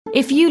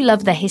If you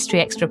love the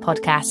History Extra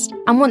podcast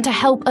and want to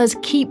help us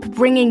keep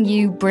bringing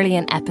you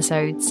brilliant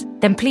episodes,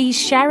 then please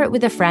share it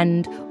with a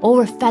friend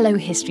or a fellow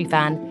history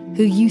fan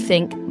who you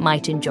think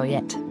might enjoy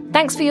it.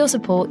 Thanks for your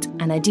support,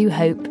 and I do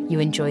hope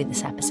you enjoy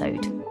this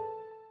episode.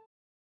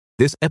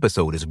 This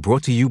episode is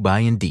brought to you by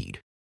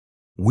Indeed.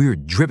 We're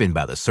driven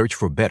by the search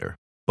for better,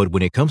 but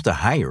when it comes to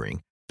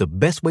hiring, the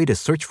best way to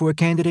search for a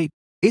candidate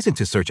isn't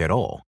to search at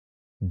all.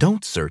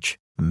 Don't search,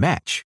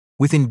 match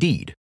with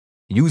Indeed.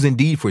 Use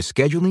Indeed for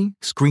scheduling,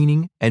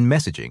 screening, and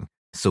messaging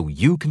so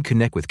you can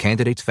connect with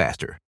candidates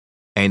faster.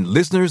 And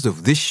listeners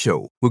of this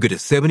show will get a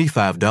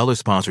 $75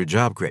 sponsored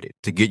job credit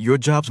to get your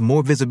jobs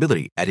more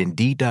visibility at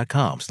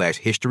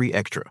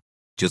Indeed.com/historyextra.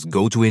 Just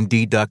go to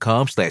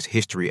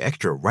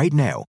Indeed.com/historyextra right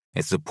now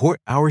and support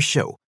our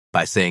show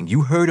by saying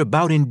you heard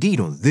about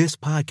Indeed on this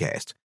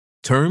podcast.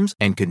 Terms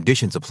and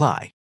conditions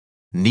apply.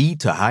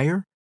 Need to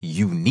hire?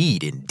 You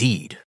need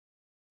Indeed.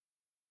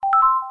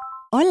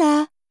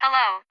 Hola.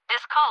 Hello,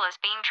 this call is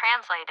being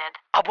translated.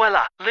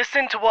 Abuela,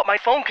 listen to what my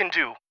phone can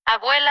do.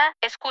 Abuela,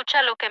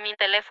 escucha lo que mi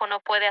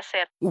teléfono puede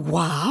hacer.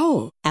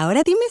 ¡Wow!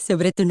 Ahora dime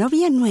sobre tu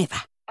novia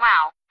nueva.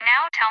 Wow,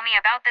 now tell me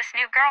about this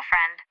new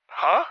girlfriend.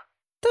 Huh?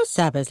 Tú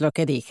sabes lo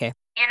que dije.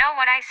 You know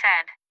what I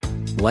said.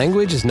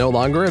 Language is no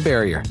longer a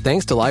barrier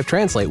thanks to Live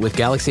Translate with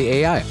Galaxy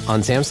AI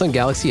on Samsung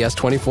Galaxy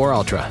S24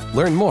 Ultra.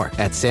 Learn more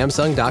at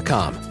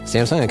Samsung.com.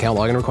 Samsung account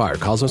login required.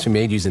 Calls must be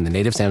made using the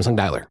native Samsung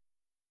dialer.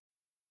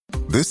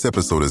 This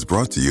episode is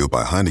brought to you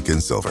by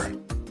Heineken Silver.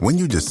 When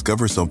you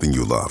discover something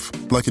you love,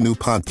 like a new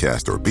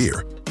podcast or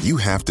beer, you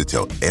have to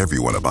tell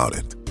everyone about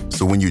it.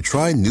 So when you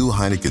try new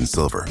Heineken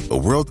Silver, a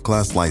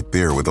world-class light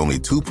beer with only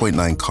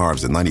 2.9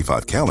 carbs and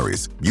 95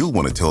 calories, you'll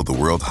want to tell the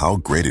world how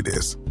great it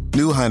is.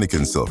 New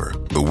Heineken Silver,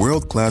 the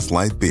world-class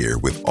light beer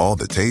with all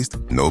the taste,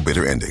 no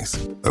bitter endings.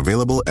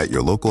 Available at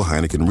your local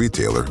Heineken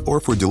retailer or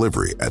for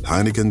delivery at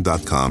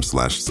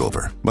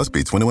Heineken.com/silver. Must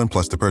be 21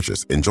 plus to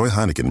purchase. Enjoy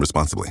Heineken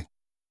responsibly.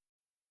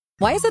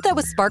 Why is it that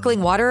with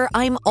sparkling water,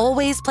 I'm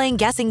always playing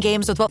guessing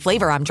games with what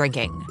flavor I'm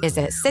drinking? Is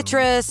it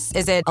citrus?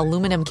 Is it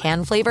aluminum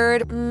can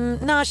flavored?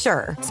 Not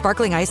sure.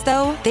 Sparkling ice,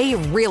 though, they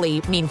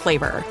really mean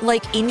flavor.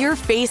 Like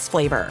in-your-face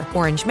flavor.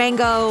 Orange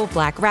mango,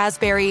 black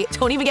raspberry.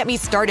 Don't even get me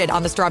started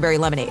on the strawberry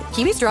lemonade.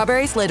 Kiwi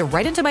Strawberry slid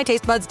right into my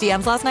taste buds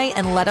DMs last night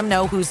and let them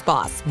know who's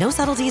boss. No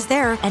subtleties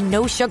there, and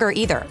no sugar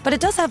either. But it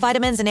does have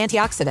vitamins and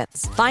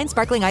antioxidants. Find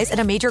sparkling ice at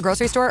a major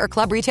grocery store or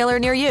club retailer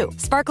near you.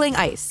 Sparkling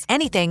ice.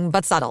 Anything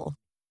but subtle.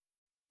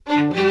 I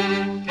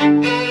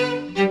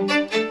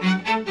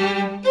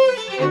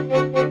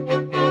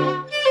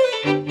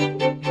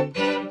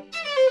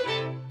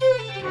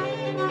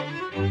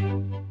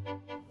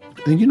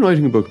think in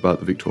writing a book about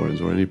the Victorians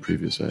or any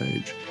previous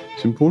age,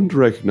 it's important to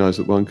recognise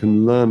that one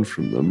can learn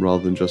from them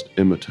rather than just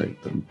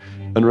imitate them,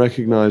 and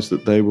recognise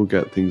that they will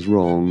get things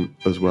wrong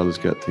as well as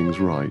get things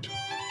right.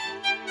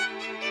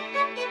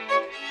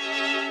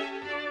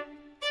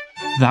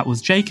 That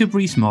was Jacob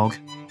Rees-Mogg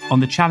on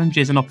the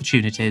challenges and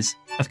opportunities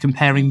of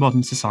comparing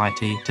modern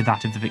society to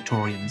that of the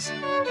Victorians.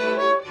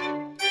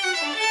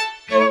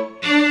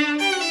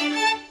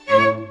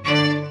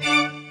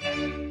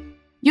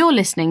 You're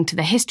listening to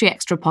the History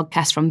Extra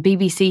podcast from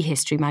BBC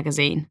History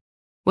Magazine.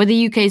 We're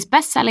the UK's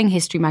best-selling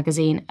history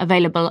magazine,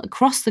 available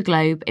across the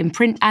globe in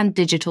print and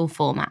digital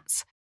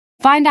formats.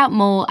 Find out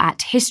more at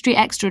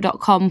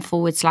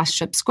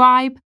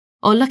historyextra.com/subscribe,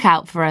 or look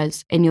out for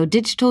us in your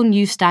digital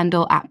newsstand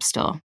or app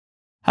store.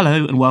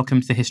 Hello and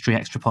welcome to the History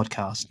Extra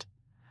podcast.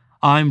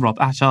 I'm Rob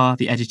Attar,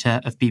 the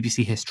editor of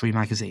BBC History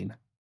Magazine.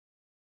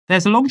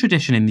 There's a long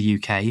tradition in the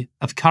UK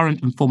of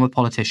current and former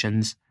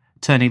politicians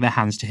turning their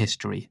hands to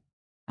history.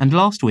 And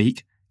last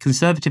week,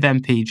 Conservative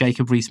MP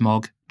Jacob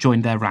Rees-Mogg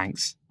joined their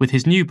ranks with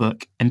his new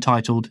book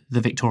entitled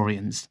The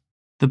Victorians.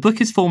 The book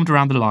is formed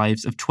around the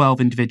lives of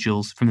 12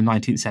 individuals from the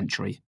 19th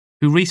century,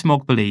 who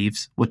Rees-Mogg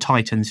believes were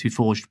titans who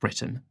forged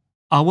Britain.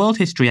 Our world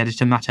history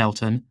editor Matt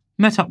Elton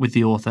met up with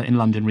the author in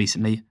London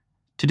recently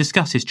to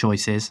discuss his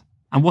choices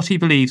and what he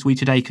believes we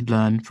today could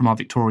learn from our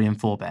Victorian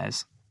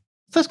forebears.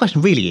 First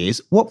question really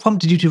is, what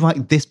prompted you to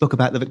write this book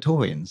about the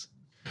Victorians?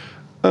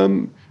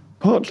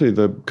 Partly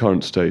the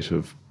current state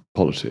of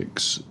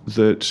politics,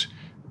 that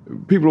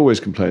people always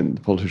complain that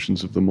the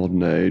politicians of the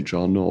modern age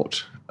are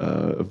not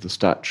of the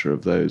stature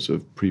of those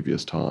of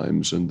previous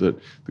times, and that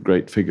the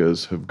great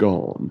figures have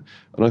gone.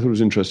 And I thought it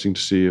was interesting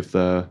to see if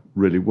there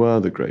really were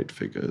the great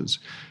figures.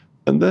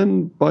 And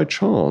then, by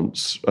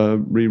chance,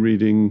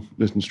 rereading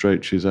Lytton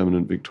Strachey's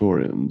Eminent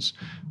Victorians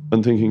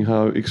and thinking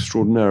how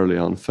extraordinarily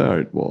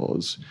unfair it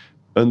was,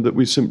 and that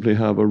we simply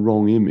have a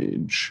wrong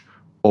image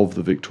of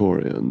the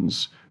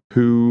Victorians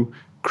who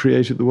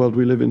created the world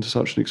we live in to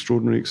such an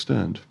extraordinary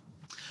extent.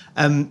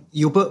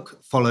 Your book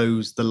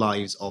follows the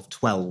lives of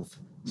 12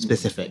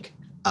 specific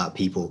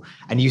people,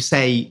 and you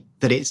say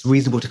that it's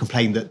reasonable to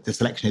complain that the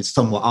selection is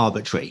somewhat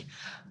arbitrary.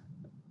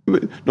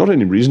 Not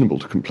only reasonable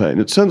to complain,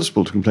 it's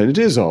sensible to complain. It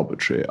is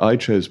arbitrary. I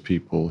chose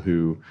people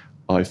who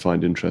I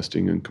find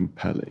interesting and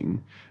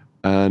compelling,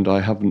 and I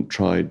haven't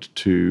tried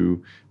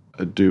to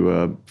do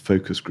a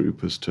focus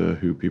group as to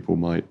who people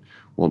might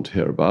want to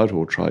hear about,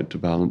 or tried to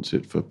balance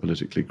it for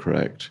politically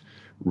correct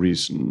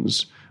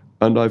reasons.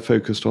 And I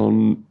focused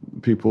on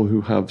people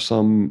who have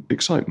some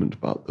excitement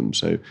about them.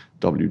 So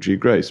W.G.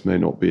 Grace may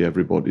not be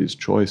everybody's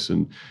choice,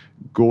 and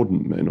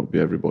Gordon may not be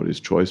everybody's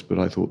choice, but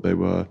I thought they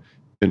were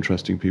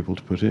interesting people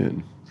to put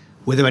in.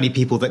 Were there any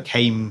people that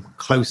came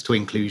close to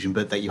inclusion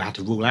but that you had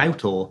to rule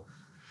out, or?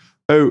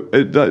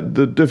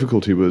 The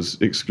difficulty was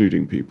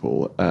excluding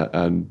people,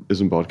 and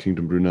Isambard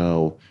Kingdom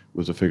Brunel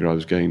was a figure I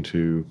was going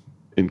to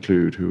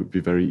include who would be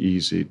very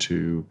easy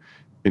to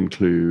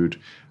include.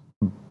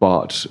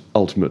 But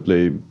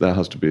ultimately, there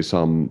has to be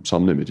some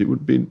limit. It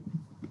would be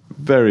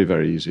very,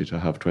 very easy to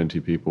have 20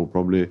 people,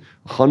 probably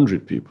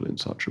 100 people in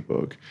such a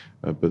book.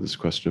 But it's a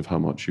question of how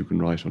much you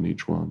can write on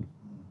each one.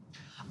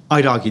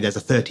 I'd argue there's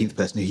a 13th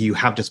person who you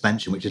have just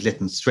mentioned, which is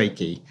Lytton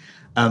Strachey.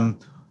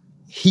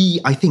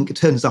 He, I think,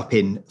 turns up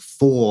in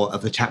 4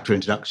 of the chapter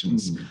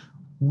introductions.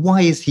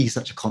 Why is he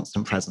such a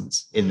constant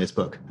presence in this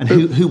book? And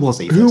who was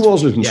he? Who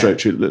was Lytton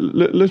Strachey?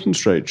 Lytton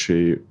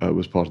Strachey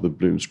was part of the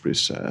Bloomsbury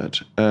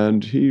set,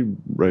 and he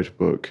wrote a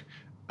book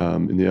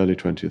in the early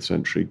 20th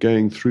century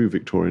going through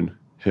Victorian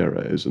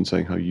heroes and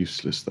saying how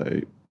useless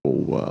they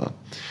all were.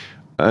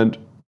 And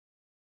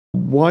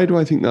why do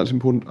I think that's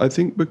important? I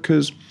think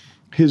because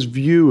his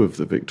view of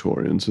the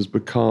Victorians has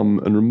become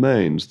and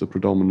remains the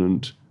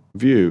predominant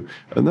view,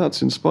 and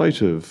that's in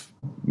spite of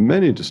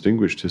many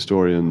distinguished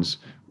historians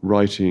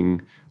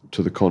writing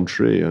to the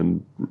contrary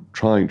and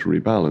trying to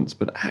rebalance.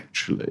 But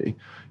actually,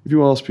 if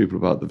you ask people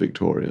about the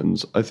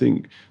Victorians, I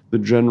think the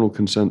general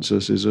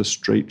consensus is a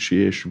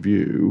Strachey-ish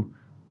view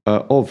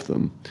of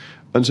them.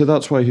 And so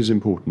that's why he's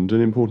important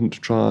to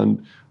try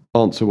and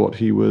answer what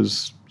he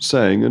was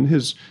saying. And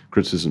his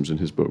criticisms in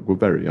his book were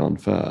very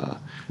unfair.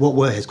 What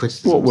were his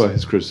criticisms?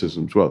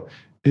 Well,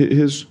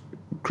 his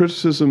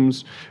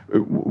criticisms,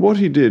 what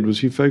he did was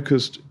he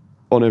focused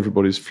on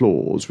everybody's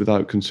flaws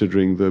without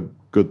considering the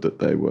good that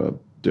they were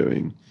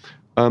doing.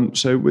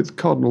 So with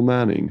Cardinal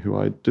Manning, who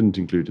I didn't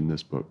include in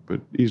this book,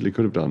 but easily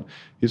could have done,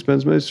 he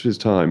spends most of his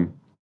time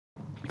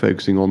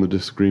focusing on the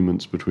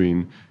disagreements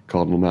between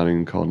Cardinal Manning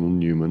and Cardinal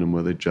Newman, and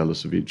were they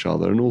jealous of each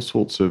other, and all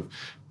sorts of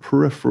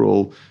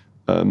peripheral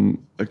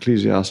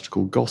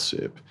ecclesiastical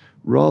gossip,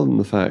 rather than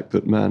the fact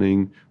that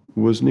Manning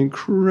was an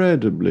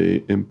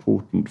incredibly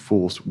important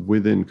force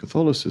within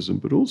Catholicism,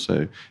 but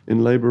also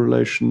in labour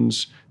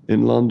relations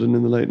in London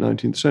in the late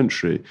 19th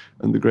century,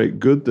 and the great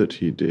good that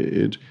he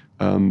did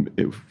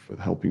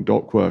helping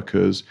dock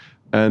workers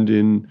and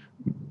in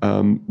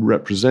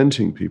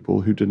representing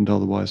people who didn't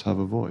otherwise have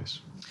a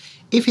voice.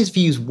 If his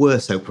views were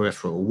so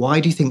peripheral, why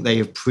do you think they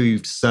have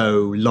proved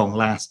so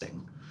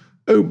long-lasting?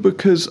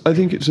 Because I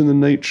think it's in the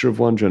nature of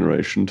one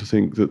generation to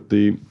think that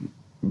the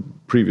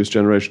previous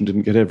generation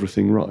didn't get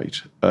everything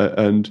right.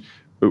 And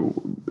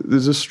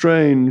there's a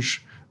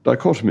strange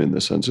dichotomy in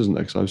this sense, isn't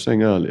there? Because I was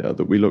saying earlier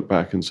that we look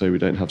back and say we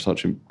don't have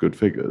such good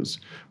figures,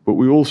 but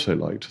we also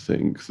like to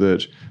think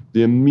that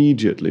the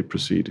immediately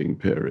preceding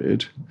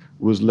period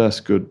was less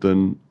good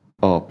than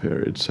our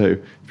period. So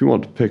if you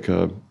want to pick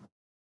a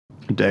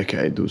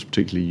decade that was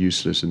particularly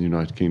useless in the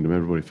United Kingdom,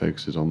 everybody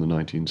focuses on the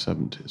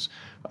 1970s,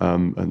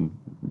 and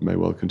may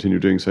well continue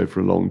doing so for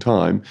a long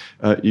time,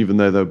 even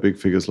though there were big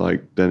figures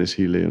like Dennis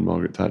Healey and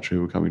Margaret Thatcher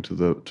who were coming to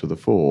the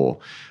fore.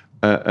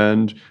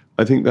 And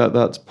I think that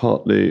that's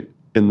partly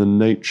in the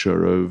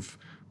nature of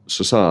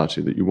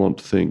society, that you want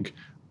to think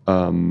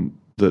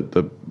that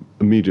the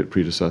immediate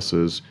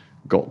predecessors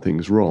got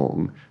things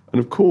wrong. And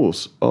of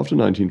course, after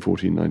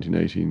 1914,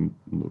 1918,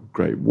 the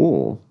Great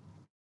War,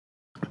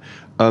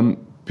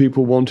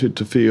 people wanted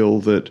to feel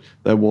that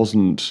there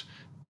wasn't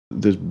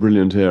this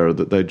brilliant era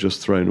that they'd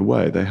just thrown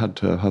away. They had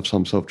to have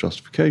some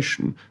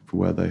self-justification for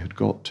where they had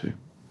got to.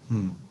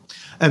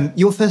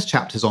 Your first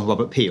chapter's on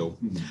Robert Peel,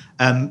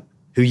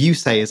 who you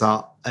say is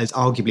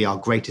arguably our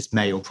greatest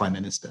male prime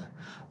minister.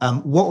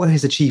 What were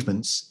his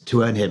achievements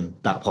to earn him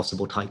that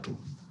possible title?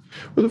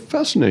 Well, the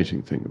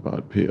fascinating thing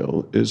about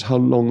Peel is how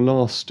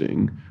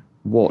long-lasting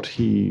what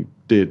he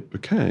did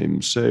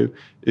became. So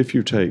if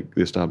you take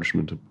the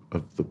establishment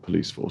of the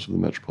police force, of the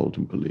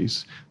Metropolitan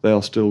Police, they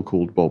are still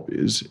called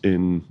bobbies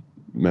in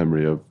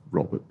memory of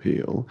Robert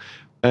Peel.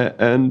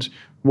 And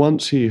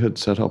once he had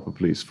set up a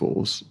police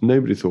force,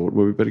 nobody thought,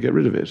 well, we better get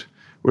rid of it.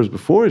 Whereas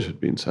before it had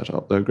been set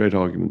up, there were great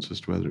arguments as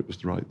to whether it was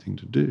the right thing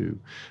to do.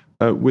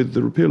 With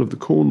the repeal of the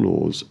Corn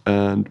Laws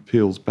and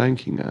Peel's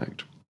Banking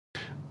Act,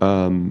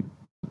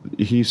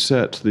 he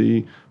set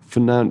the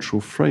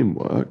financial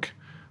framework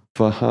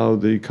for how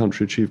the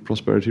country achieved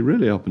prosperity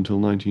really up until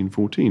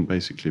 1914,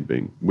 basically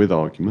being, with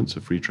arguments,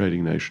 a free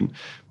trading nation,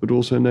 but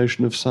also a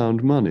nation of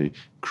sound money,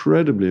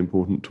 incredibly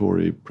important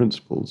Tory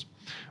principles.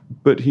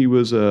 But he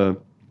was a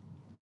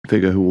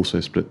figure who also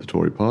split the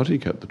Tory party,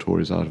 kept the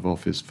Tories out of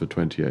office for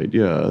 28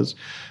 years,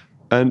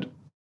 and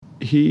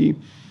he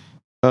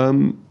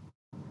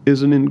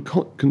is an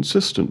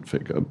inconsistent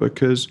figure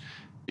because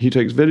he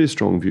takes very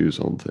strong views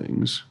on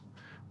things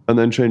and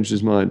then changes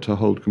his mind to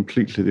hold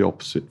completely the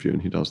opposite view.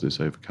 And he does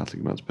this over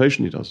Catholic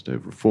emancipation, he does it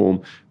over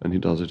reform, and he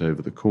does it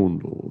over the Corn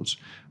Laws.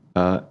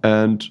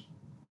 And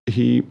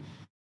he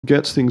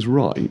gets things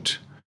right,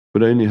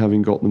 but only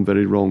having got them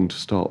very wrong to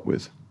start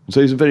with.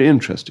 So he's a very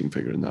interesting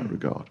figure in that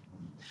regard.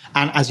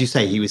 And as you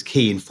say, he was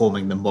key in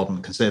forming the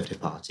modern Conservative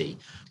Party.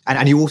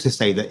 And you also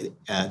say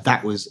that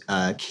that was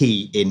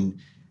key in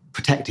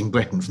protecting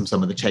Britain from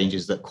some of the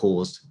changes that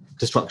caused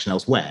destruction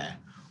elsewhere.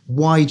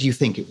 Why do you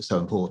think it was so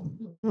important?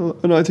 Well,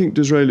 and I think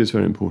Disraeli is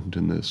very important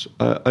in this.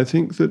 I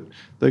think that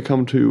they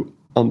come to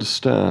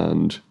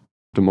understand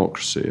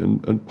democracy,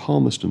 and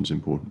Palmerston's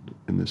important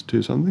in this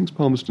too. Some things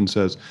Palmerston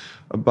says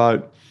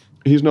about...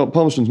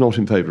 Palmerston's not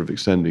in favour of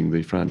extending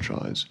the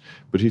franchise,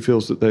 but he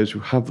feels that those who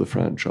have the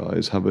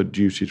franchise have a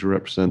duty to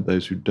represent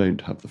those who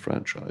don't have the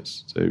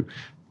franchise. So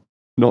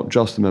not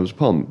just the members of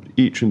Parliament,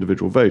 each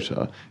individual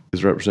voter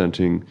is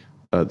representing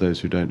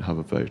those who don't have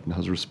a vote and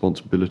has a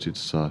responsibility to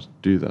society to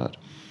do that.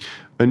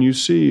 And you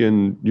see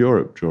in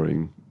Europe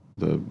during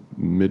the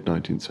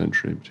mid-19th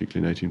century,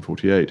 particularly in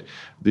 1848,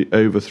 the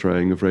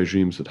overthrowing of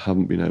regimes that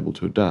haven't been able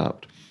to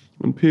adapt.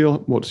 And Peel,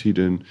 what's he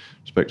doing in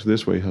respect to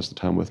this? Well, he has the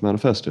Tamworth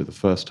Manifesto. The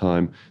first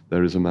time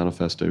there is a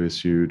manifesto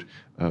issued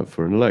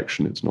for an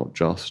election. It's not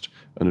just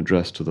an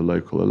address to the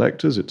local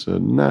electors, it's a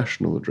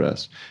national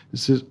address.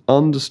 It's this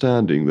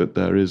understanding that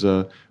there is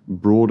a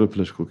broader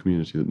political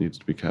community that needs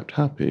to be kept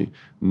happy,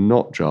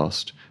 not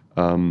just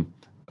the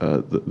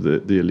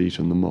elite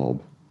and the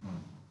mob.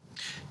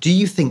 Do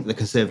you think the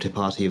Conservative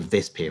Party of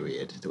this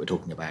period that we're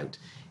talking about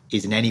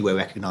is in any way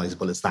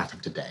recognisable as that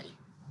of today?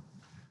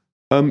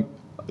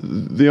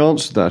 The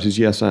answer to that is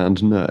yes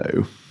and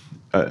no.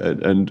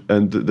 And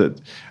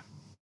that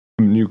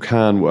you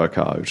can work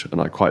out,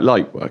 and I quite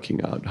like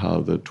working out,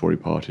 how the Tory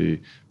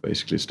party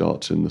basically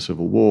starts in the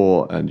Civil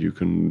War, and you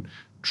can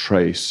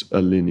trace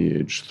a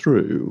lineage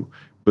through.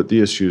 But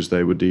the issues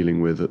they were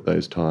dealing with at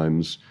those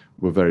times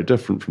were very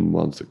different from the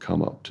ones that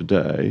come up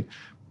today.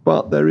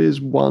 But there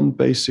is one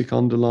basic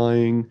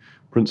underlying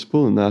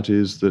principle, and that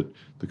is that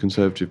the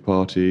Conservative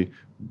Party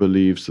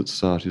believes that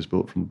society is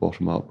built from the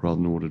bottom up rather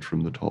than ordered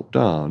from the top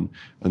down,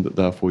 and that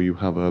therefore you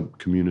have a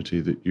community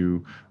that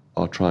you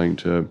are trying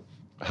to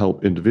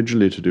help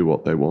individually to do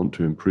what they want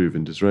to improve,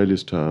 in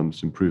Disraeli's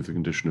terms, improve the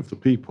condition of the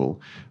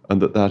people,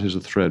 and that is a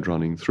thread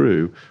running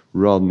through,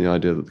 rather than the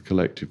idea that the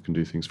collective can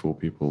do things for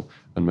people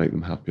and make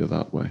them happier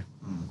that way.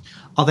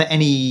 Are there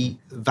any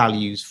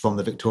values from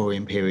the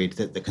Victorian period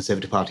that the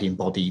Conservative Party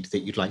embodied that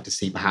you'd like to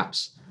see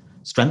perhaps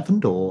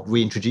strengthened or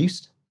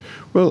reintroduced?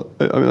 Well,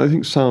 I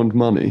think sound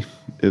money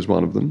is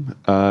one of them.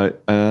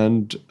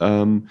 And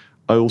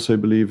I also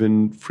believe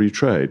in free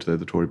trade, though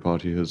the Tory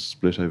party has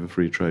split over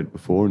free trade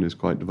before and is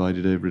quite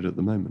divided over it at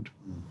the moment.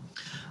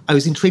 I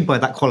was intrigued by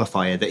that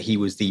qualifier that he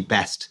was the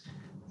best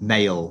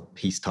male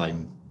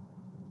peacetime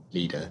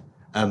leader.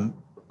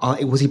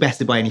 Was he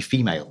bested by any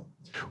female?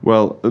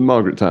 Well,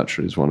 Margaret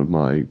Thatcher is one of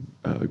my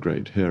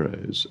great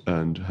heroes,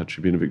 and had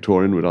she been a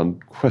Victorian, would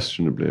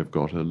unquestionably have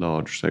got a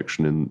large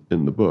section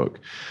in the book.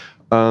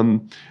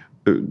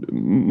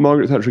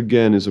 Margaret Thatcher,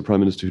 again, is a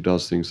prime minister who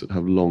does things that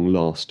have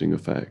long-lasting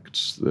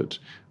effects, that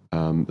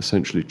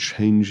essentially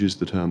changes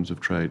the terms of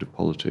trade, of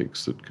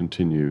politics, that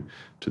continue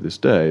to this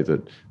day,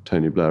 that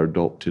Tony Blair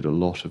adopted a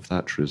lot of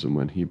Thatcherism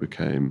when he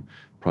became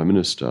prime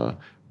minister.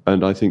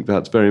 And I think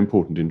that's very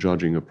important in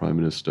judging a prime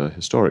minister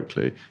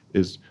historically,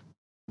 is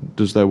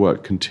does their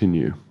work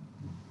continue?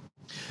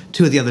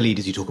 Two of the other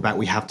leaders you talk about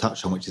we have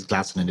touched on, which is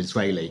Gladstone and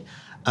Disraeli.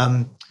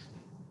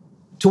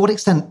 To what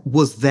extent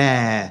was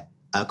their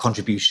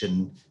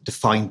contribution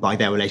defined by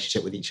their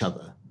relationship with each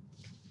other?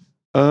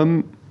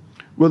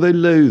 Well, they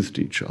loathed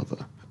each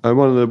other.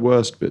 One of the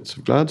worst bits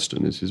of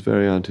Gladstone is his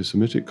very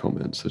anti-Semitic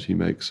comments that he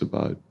makes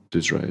about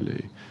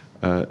Disraeli,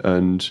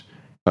 and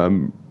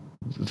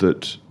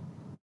that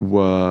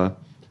were,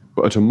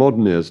 to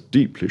modern ears,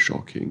 deeply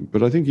shocking,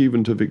 but I think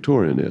even to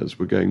Victorian ears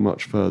were going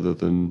much further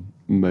than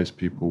most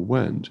people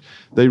went.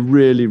 They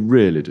really,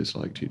 really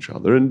disliked each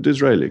other, and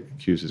Disraeli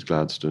accuses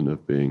Gladstone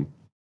of being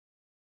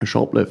a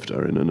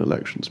shoplifter in an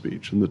election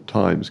speech, and the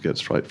Times gets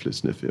frightfully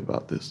sniffy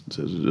about this and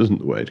says it isn't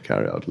the way to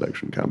carry out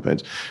election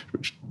campaigns,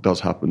 which does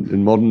happen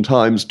in modern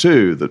times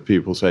too, that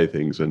people say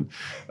things and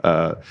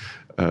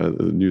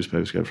the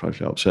newspapers get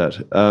frightfully upset.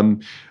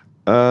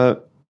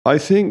 I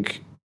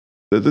think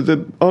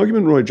the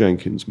argument Roy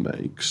Jenkins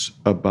makes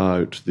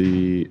about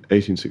the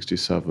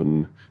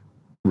 1867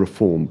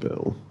 Reform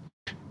Bill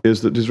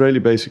is that Disraeli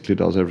basically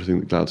does everything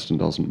that Gladstone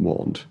doesn't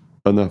want,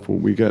 and therefore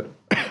we get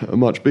a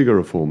much bigger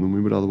reform than we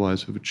would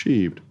otherwise have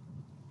achieved.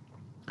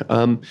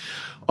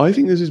 I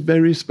think this is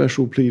very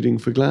special pleading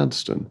for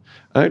Gladstone.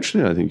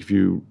 Actually, I think if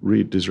you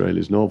read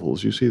Disraeli's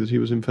novels, you see that he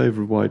was in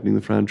favour of widening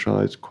the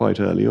franchise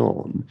quite early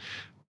on,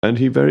 and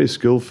he very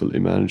skillfully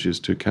manages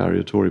to carry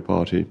a Tory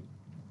party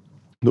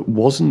that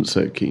wasn't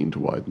so keen to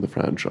widen the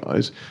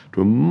franchise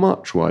to a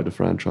much wider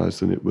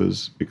franchise than it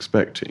was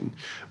expecting,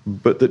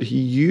 but that he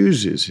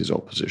uses his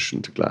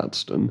opposition to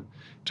Gladstone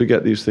to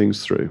get these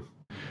things through.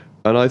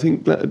 And I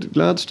think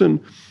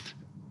Gladstone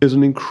is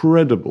an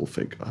incredible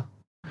figure,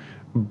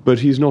 but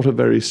he's not a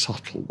very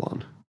subtle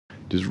one.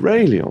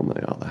 Disraeli, on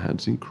the other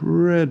hand, is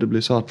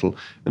incredibly subtle.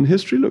 And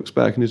history looks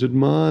back and it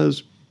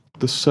admires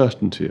the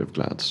certainty of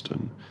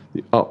Gladstone,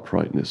 the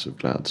uprightness of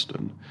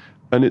Gladstone,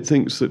 and it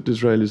thinks that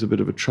Disraeli is a bit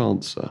of a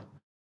chancer.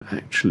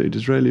 Actually,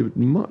 Disraeli did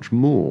much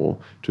more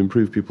to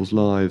improve people's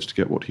lives, to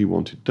get what he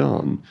wanted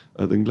done,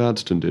 than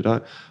Gladstone did.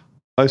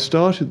 I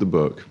started the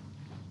book,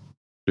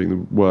 doing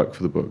the work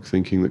for the book,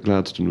 thinking that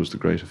Gladstone was the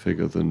greater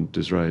figure than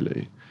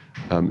Disraeli,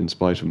 in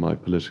spite of my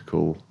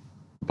political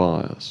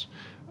bias.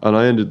 And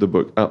I ended the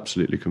book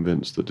absolutely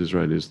convinced that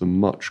Disraeli is the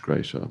much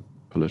greater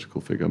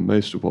political figure.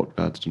 Most of what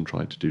Gladstone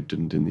tried to do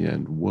didn't in the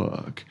end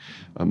work,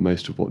 and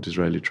most of what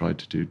Disraeli tried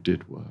to do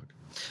did work.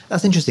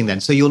 That's interesting then.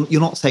 So you're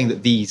not saying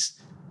that these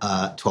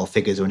 12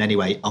 figures are in any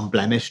way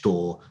unblemished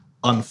or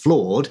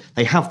unflawed.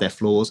 They have their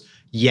flaws,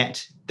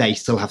 yet they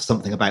still have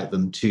something about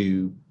them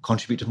to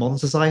contribute to modern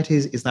society.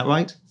 Is that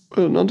right?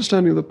 Well, an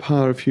understanding of the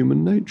power of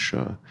human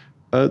nature.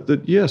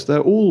 That yes, they're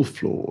all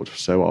flawed.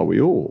 So are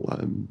we all.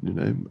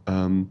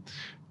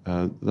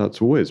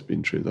 That's always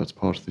been true. That's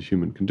part of the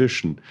human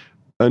condition.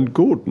 And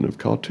Gordon of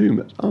Khartoum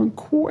is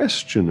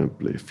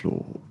unquestionably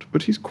flawed,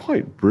 but he's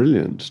quite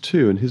brilliant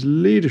too, and his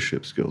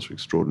leadership skills are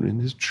extraordinary,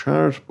 and his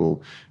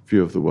charitable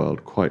view of the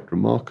world quite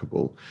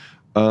remarkable.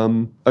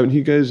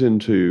 He goes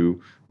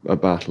into a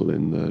battle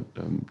in the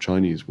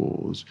Chinese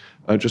wars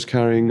just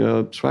carrying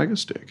a swagger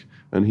stick,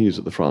 and he's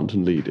at the front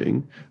and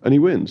leading, and he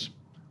wins.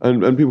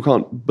 And people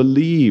can't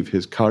believe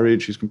his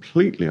courage. He's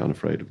completely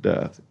unafraid of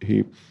death.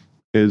 He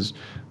is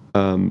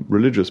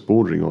religious,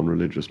 bordering on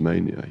religious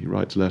mania. He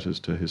writes letters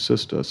to his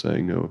sister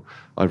saying, "Oh,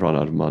 I've run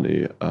out of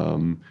money,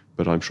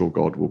 but I'm sure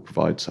God will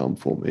provide some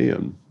for me."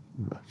 And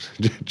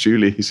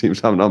Julie, he seems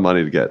to have enough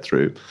money to get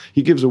through.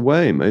 He gives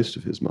away most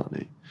of his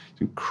money.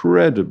 He's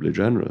incredibly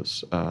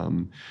generous.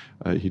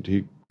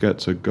 He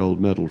gets a gold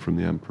medal from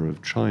the Emperor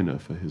of China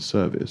for his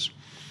service.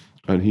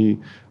 And he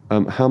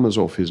hammers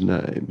off his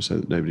name so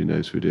that nobody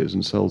knows who it is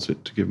and sells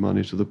it to give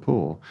money to the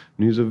poor.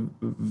 And he's a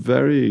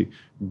very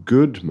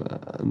good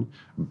man,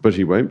 but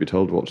he won't be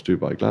told what to do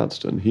by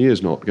Gladstone. He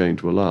is not going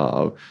to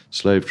allow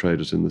slave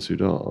traders in the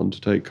Sudan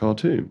to take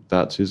Khartoum.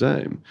 That's his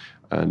aim.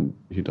 And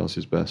he does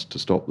his best to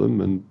stop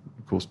them and,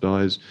 of course,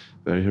 dies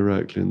very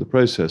heroically in the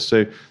process.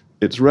 So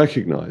it's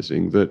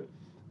recognizing that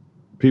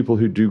people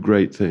who do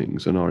great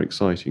things and are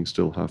exciting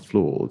still have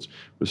flaws.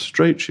 But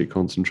Strachey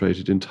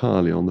concentrated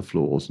entirely on the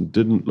flaws and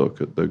didn't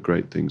look at the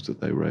great things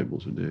that they were able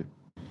to do.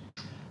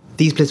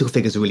 These political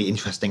figures are really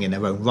interesting in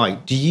their own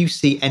right. Do you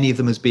see any of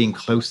them as being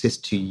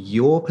closest to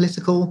your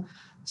political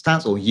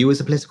stance or you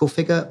as a political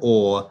figure?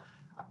 Or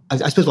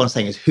I suppose what I'm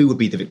saying is, who would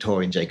be the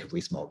Victorian Jacob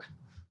Rees-Mogg?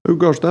 Oh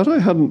gosh, that I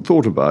hadn't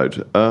thought about.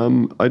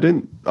 I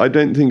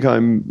don't think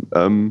I'm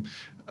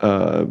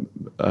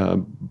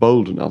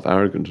bold enough,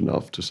 arrogant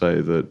enough to say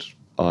that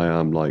I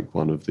am like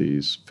one of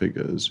these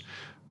figures.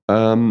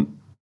 The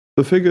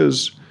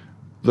figures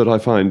that I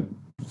find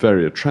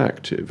very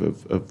attractive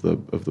of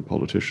the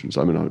politicians.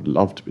 I mean, I would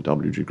love to be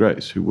W.G.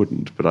 Grace. Who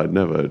wouldn't? But I'd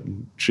never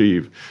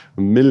achieve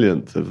a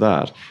millionth of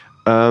that.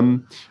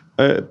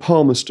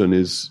 Palmerston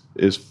is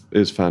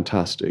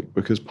fantastic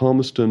because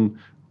Palmerston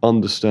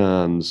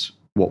understands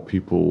what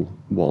people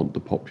want, the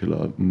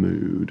popular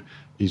mood.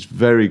 He's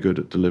very good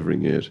at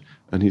delivering it,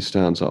 and he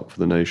stands up for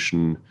the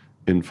nation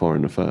in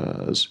foreign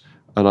affairs.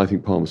 And I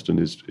think Palmerston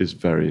is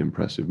very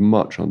impressive,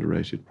 much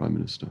underrated Prime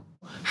Minister.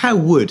 How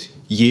would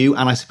you,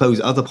 and I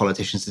suppose other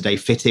politicians today,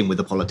 fit in with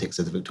the politics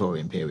of the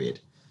Victorian period?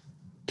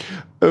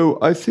 Oh,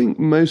 I think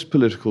most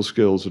political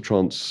skills are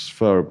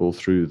transferable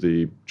through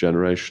the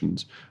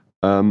generations.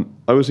 I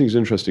always think it's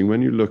interesting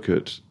when you look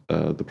at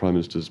the Prime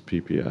Minister's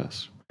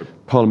PPS,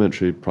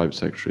 Parliamentary Private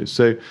Secretaries.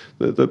 So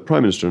the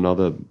Prime Minister and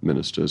other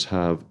ministers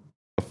have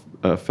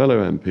a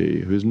fellow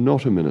MP who is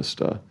not a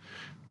minister,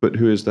 but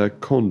who is their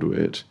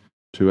conduit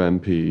to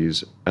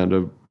MPs and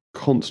a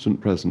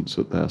constant presence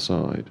at their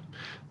side.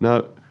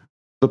 Now,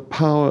 the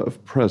power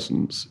of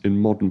presence in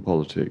modern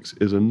politics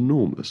is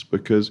enormous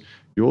because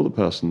you're the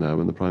person there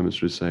when the Prime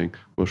Minister is saying,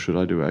 well, should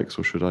I do X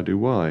or should I do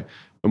Y?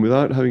 And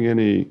without having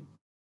any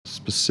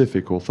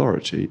specific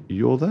authority,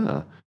 you're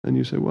there. And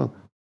you say, well,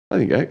 I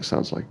think X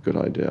sounds like a good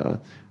idea.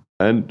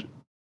 And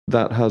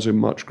that has a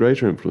much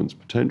greater influence,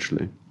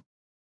 potentially,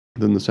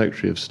 than the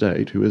Secretary of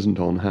State, who isn't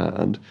on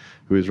hand,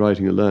 who is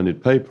writing a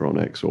learned paper on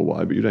X or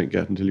Y, but you don't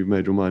get until you've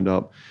made your mind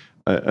up.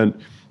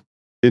 And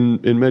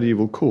in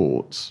medieval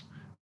courts,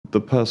 the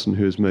person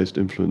who is most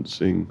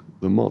influencing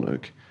the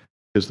monarch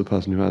is the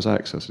person who has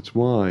access. It's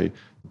why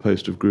the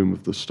post of Groom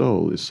of the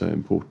Stole is so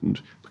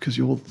important, because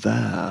you're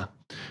there.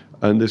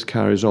 And this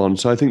carries on.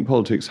 So I think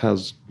politics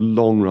has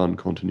long-run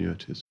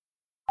continuities.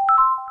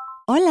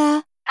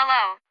 Hola.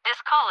 Hello,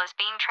 this call is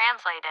being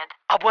translated.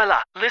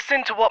 Abuela,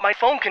 listen to what my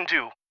phone can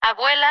do.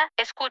 Abuela,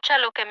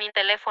 escucha lo que mi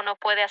teléfono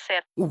puede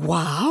hacer.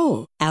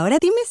 Wow. Ahora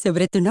dime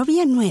sobre tu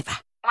novia nueva.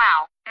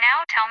 Wow,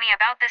 now tell me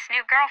about this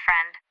new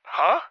girlfriend.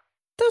 Huh?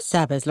 Tú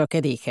sabes lo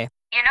que dije.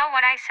 You know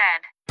what I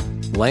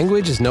said.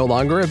 Language is no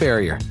longer a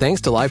barrier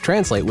thanks to Live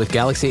Translate with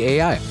Galaxy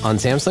AI on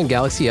Samsung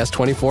Galaxy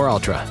S24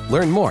 Ultra.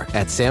 Learn more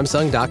at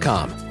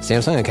Samsung.com.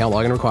 Samsung account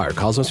login required.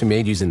 Calls must be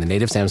made using the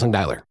native Samsung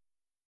dialer.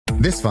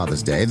 This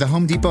Father's Day, the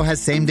Home Depot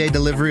has same-day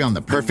delivery on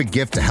the perfect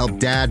gift to help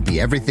Dad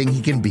be everything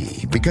he can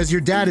be. Because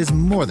your dad is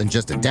more than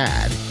just a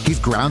dad.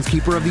 He's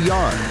groundskeeper of the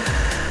yard,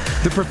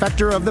 the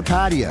perfecter of the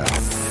patio,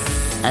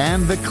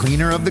 and the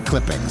cleaner of the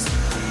clippings.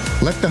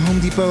 Let the Home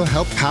Depot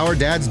help power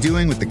Dad's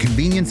doing with the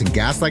convenience and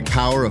gas-like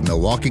power of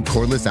Milwaukee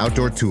cordless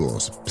outdoor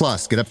tools.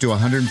 Plus, get up to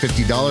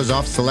 $150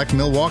 off select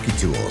Milwaukee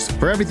tools.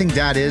 For everything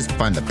Dad is,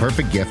 find the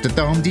perfect gift at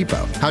the Home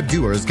Depot. How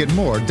doers get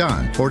more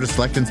done. Order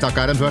select and stock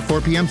items by 4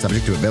 p.m.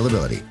 subject to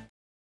availability.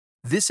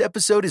 This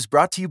episode is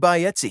brought to you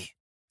by Etsy.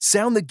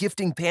 Sound the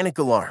gifting panic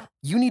alarm.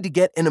 You need to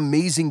get an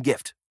amazing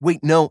gift. Wait,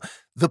 no,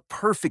 the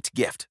perfect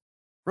gift.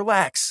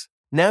 Relax.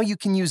 Now you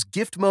can use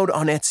gift mode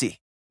on Etsy.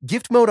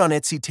 Gift mode on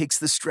Etsy takes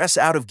the stress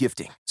out of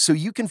gifting, so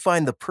you can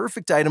find the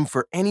perfect item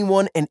for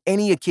anyone and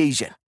any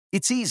occasion.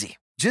 It's easy.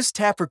 Just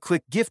tap or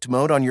click gift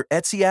mode on your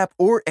Etsy app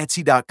or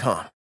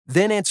Etsy.com.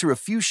 Then answer a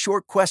few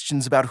short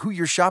questions about who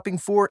you're shopping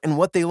for and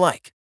what they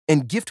like.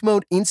 And gift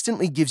mode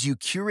instantly gives you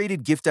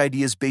curated gift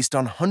ideas based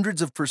on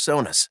hundreds of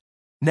personas.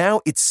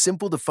 Now it's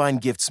simple to find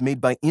gifts made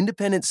by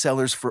independent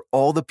sellers for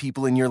all the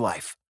people in your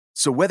life.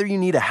 So whether you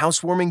need a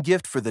housewarming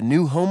gift for the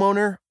new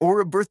homeowner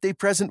or a birthday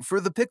present for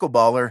the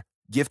pickleballer,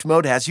 Gift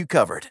Mode has you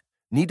covered.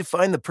 Need to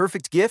find the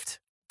perfect gift?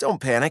 Don't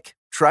panic.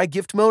 Try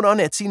Gift Mode on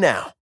Etsy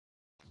now.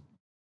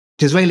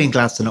 Disraeli and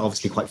Gladstone are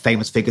obviously quite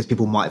famous figures.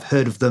 People might have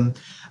heard of them.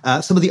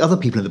 Some of the other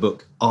people in the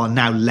book are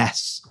now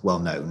less well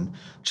known.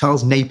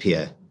 Charles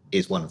Napier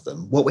is one of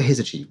them. What were his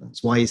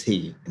achievements? Why is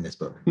he in this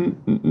book?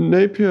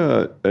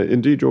 Napier,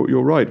 indeed,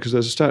 you're right, because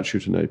there's a statue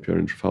to Napier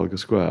in Trafalgar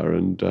Square.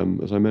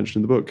 And as I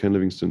mentioned in the book, Ken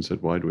Livingstone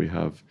said, why do we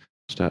have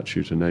a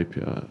statue to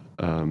Napier,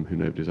 who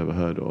nobody's ever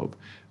heard of?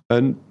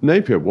 And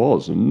Napier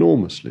was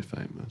enormously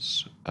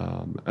famous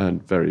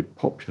and very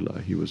popular.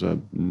 He was a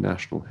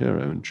national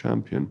hero and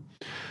champion.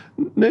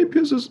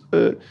 Napier's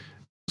a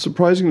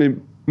surprisingly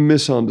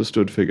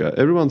misunderstood figure.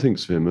 Everyone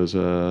thinks of him as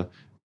an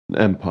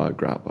empire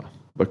grabber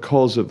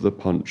because of the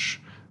Punch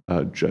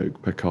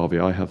joke,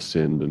 Peccavi, I have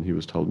sinned, and he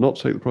was told not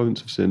to take the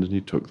province of Sind, and he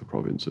took the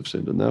province of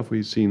Sind. And therefore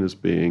he's seen as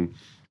being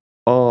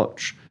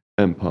arch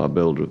empire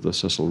builder of the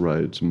Cecil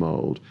Rhodes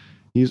mould.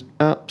 He's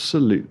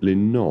absolutely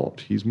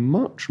not. He's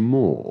much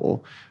more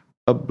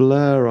a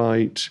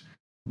Blairite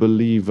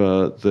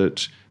believer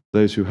that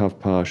those who have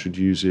power should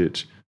use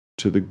it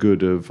to the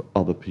good of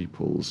other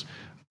peoples.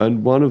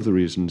 And one of the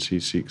reasons he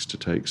seeks to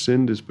take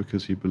Sind is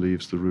because he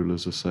believes the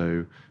rulers are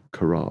so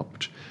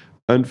corrupt.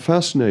 And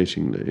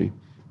fascinatingly,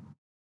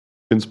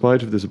 in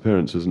spite of this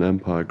appearance as an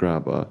empire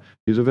grabber,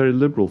 he's a very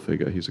liberal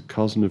figure. He's a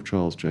cousin of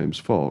Charles James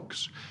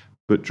Fox.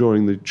 But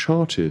during the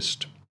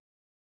Chartist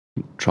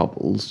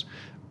troubles,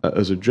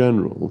 as a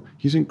general,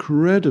 he's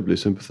incredibly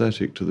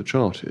sympathetic to the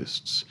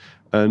Chartists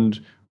and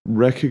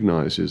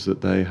recognizes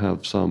that they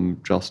have some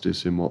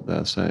justice in what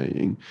they're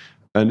saying,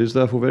 and is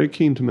therefore very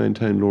keen to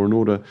maintain law and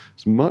order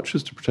as much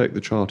as to protect the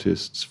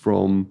Chartists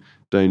from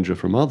danger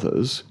from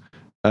others,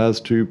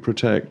 as to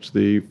protect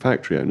the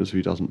factory owners, who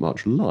he doesn't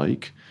much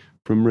like,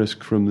 from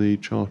risk from the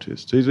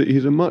Chartists.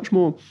 He's a much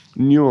more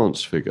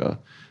nuanced figure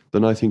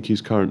than I think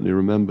he's currently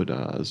remembered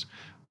as,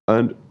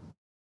 and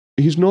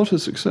he's not a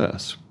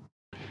success.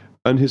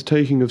 And his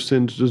taking of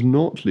Sind does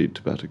not lead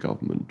to better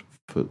government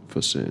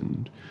for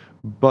Sind,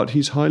 but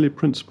he's highly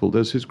principled.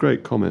 There's his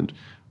great comment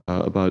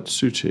about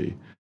Suti.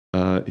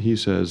 He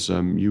says,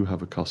 you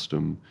have a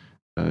custom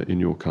in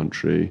your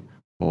country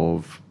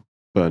of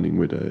burning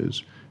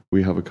widows.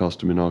 We have a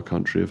custom in our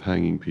country of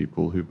hanging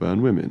people who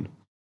burn women.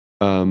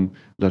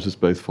 Let us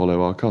both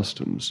follow our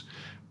customs.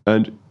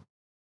 And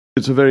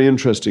it's a very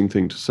interesting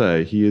thing to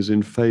say. He is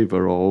in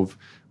favor of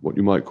what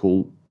you might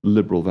call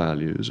liberal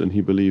values, and he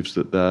believes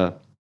that there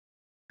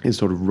is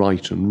sort of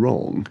right and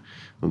wrong,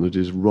 and that it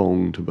is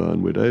wrong to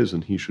burn widows,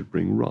 and he should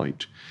bring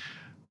right.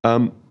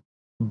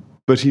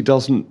 But he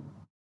doesn't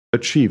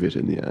achieve it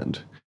in the end.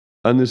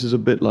 And this is a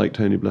bit like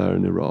Tony Blair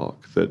in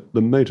Iraq, that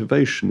the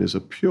motivation is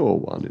a pure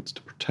one. It's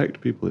to protect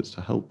people, it's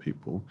to help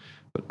people,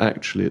 but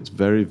actually it's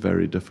very,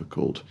 very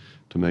difficult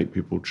to make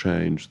people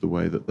change the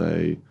way that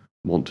they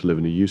want to live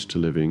and are used to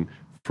living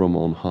from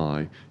on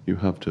high. You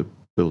have to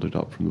build it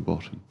up from the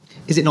bottom.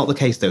 Is it not the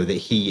case, though, that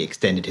he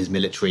extended his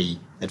military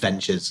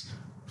adventures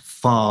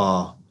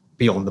far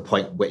beyond the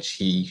point which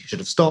he should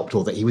have stopped,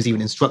 or that he was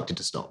even instructed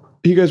to stop?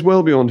 He goes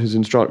well beyond his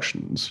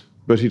instructions,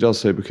 but he does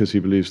so because he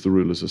believes the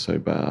rulers are so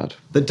bad.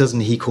 But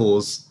doesn't he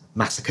cause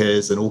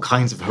massacres and all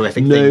kinds of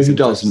horrific things? No, he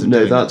doesn't.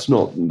 No, that's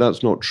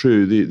not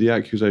true. The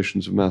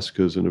accusations of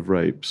massacres and of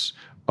rapes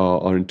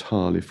are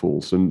entirely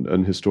false,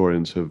 and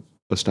historians have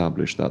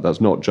established that. That's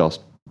not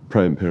just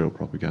pro-imperial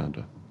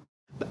propaganda.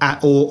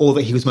 Or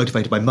that he was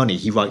motivated by money.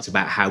 He writes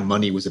about how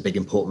money was a big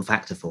important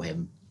factor for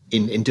him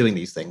in doing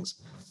these things.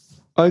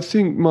 I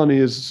think money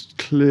is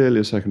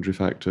clearly a secondary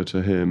factor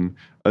to him.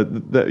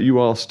 That you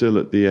are still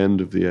at the end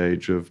of the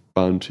age of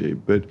bounty,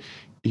 but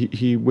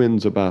he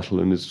wins a battle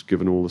and is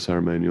given all the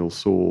ceremonial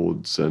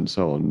swords and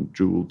so on,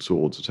 jeweled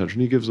swords, etc.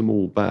 And he gives them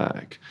all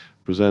back,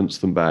 presents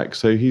them back.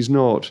 So he's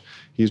not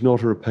a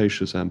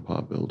rapacious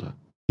empire builder.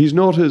 He's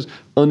not as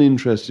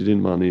uninterested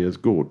in money as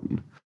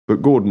Gordon,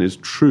 But Gordon is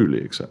truly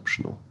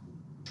exceptional.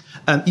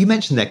 You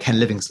mentioned there Ken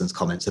Livingstone's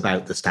comments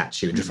about the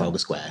statue in Trafalgar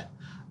Square.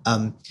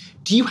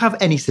 Do you have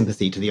any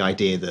sympathy to the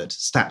idea that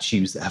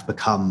statues that have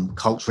become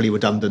culturally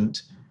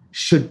redundant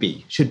should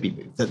be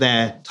moved, that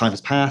their time has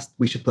passed,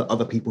 we should put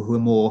other people who are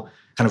more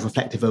kind of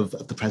reflective of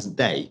the present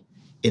day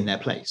in their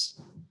place?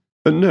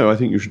 No, I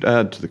think you should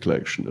add to the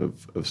collection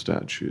of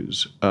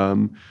statues.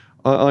 I'm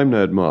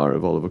no admirer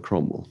of Oliver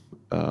Cromwell.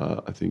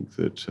 I think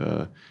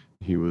that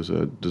he was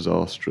a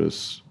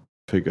disastrous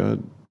figure,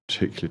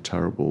 particularly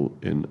terrible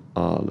in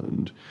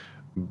Ireland.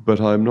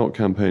 But I'm not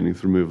campaigning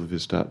for the removal of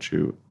his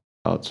statue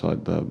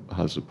outside the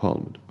House of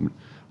Parliament. I mean,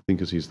 I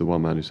think as he's the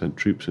one man who sent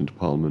troops into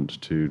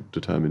Parliament to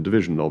determine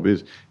division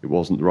lobbies, it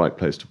wasn't the right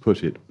place to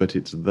put it, but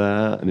it's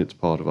there and it's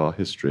part of our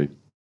history.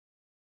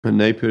 And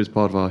Napier is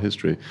part of our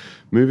history.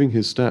 Moving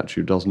his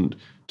statue doesn't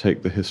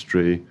take the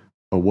history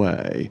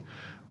away.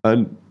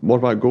 And what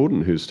about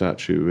Gordon, whose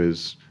statue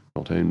is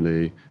not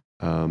only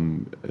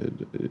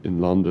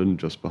in London,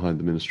 just behind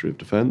the Ministry of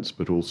Defence,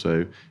 but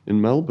also in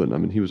Melbourne? I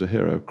mean, he was a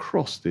hero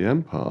across the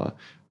empire.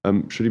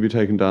 Should he be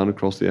taken down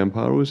across the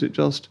empire, or is it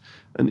just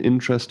an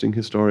interesting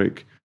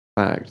historic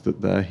fact that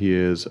there he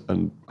is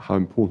and how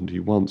important he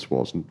once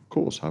was, and of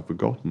course how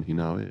forgotten he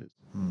now is?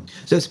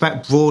 So it's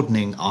about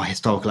broadening our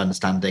historical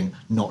understanding,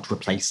 not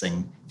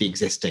replacing the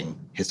existing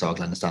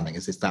historical understanding.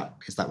 Is that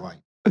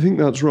right? I think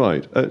that's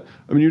right. I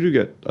mean, you do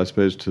get, I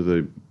suppose, to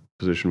the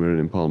position we're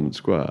in Parliament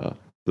Square,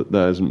 that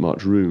there isn't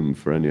much room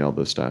for any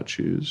other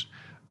statues,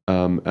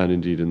 and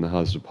indeed in the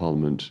House of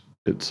Parliament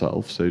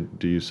itself. So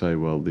do you say,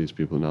 well, these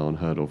people are now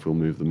unheard of, we'll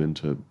move them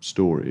into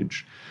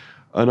storage?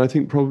 And I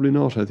think probably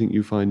not. I think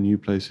you find new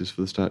places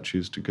for the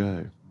statues to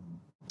go.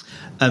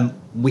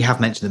 We have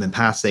mentioned them in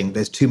passing.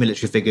 There's two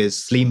military figures,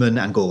 Sleeman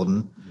and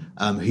Gordon,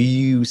 who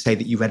you say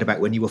that you read about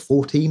when you were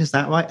 14, is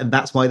that right? And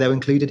that's why they're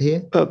included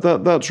here?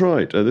 That's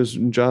right. There's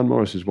Jan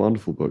Morris's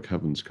wonderful book,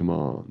 Heaven's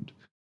Command.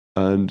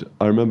 And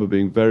I remember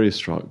being very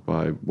struck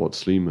by what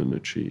Sleeman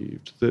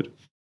achieved, that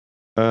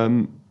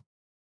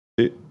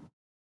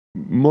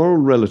moral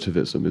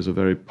relativism is a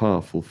very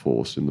powerful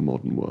force in the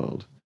modern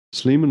world.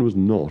 Sleeman was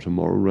not a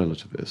moral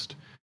relativist.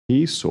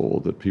 He saw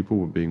that people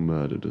were being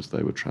murdered as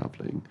they were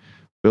travelling,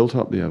 built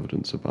up the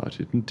evidence about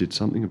it and did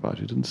something about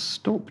it and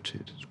stopped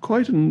it. It's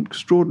quite an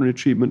extraordinary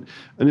achievement,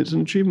 and it's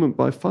an achievement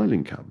by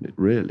filing cabinet,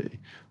 really,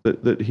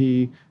 that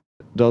he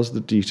does the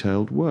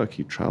detailed work.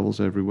 He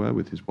travels everywhere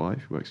with his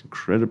wife, he works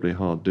incredibly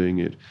hard doing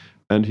it,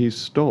 and he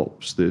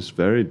stops this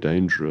very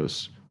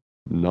dangerous,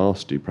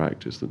 nasty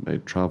practice that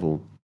made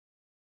travel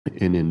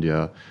in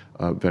India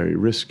very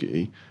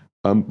risky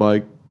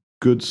by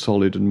good,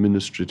 solid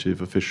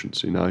administrative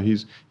efficiency. Now,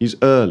 he's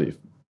early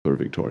for a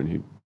Victorian.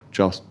 He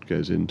just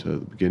goes into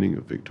the beginning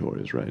of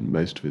Victoria's reign.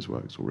 Most of his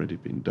work's already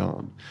been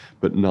done.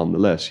 But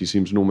nonetheless, he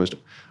seems an almost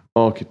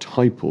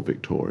archetypal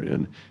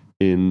Victorian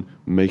in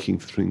making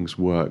things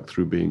work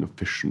through being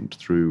efficient,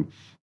 through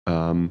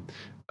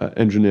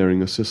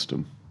engineering a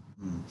system.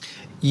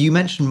 You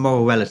mentioned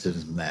moral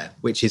relativism there,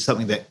 which is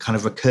something that kind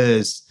of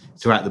recurs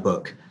throughout the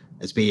book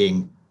as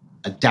being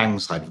a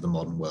downside of the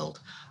modern world.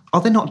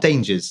 Are there not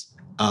dangers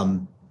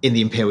in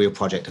the imperial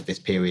project of this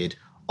period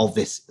of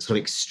this sort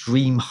of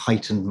extreme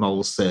heightened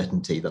moral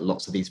certainty that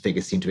lots of these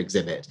figures seem to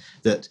exhibit,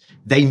 that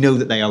they know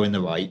that they are in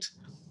the right,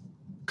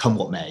 come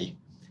what may?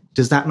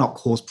 Does that not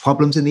cause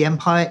problems in the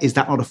empire? Is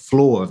that not a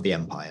flaw of the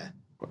empire?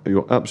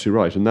 You're absolutely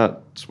right. And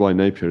that's why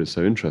Napier is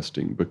so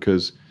interesting,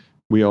 because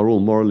we are all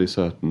morally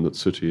certain that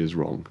Sooty is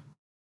wrong.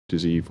 It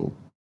is evil,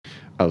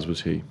 as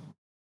was he.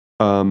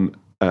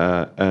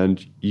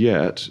 And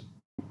yet,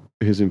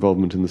 his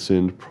involvement in the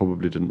Sind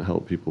probably didn't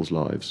help people's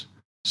lives.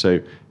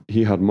 So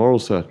he had moral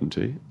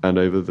certainty, and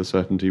over the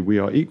certainty we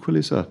are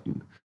equally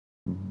certain.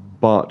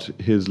 But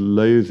his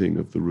loathing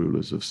of the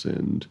rulers of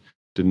Sind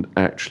didn't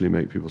actually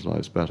make people's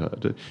lives better.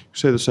 You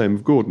say the same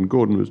of Gordon.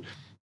 Gordon was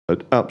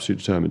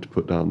absolutely determined to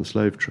put down the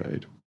slave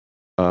trade,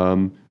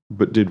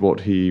 but did what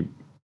he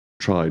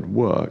tried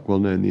work? Well,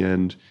 no, in the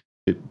end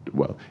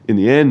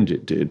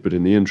it did, but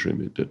in the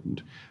interim it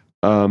didn't.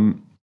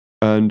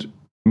 And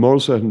moral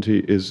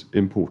certainty is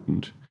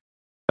important,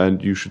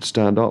 and you should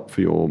stand up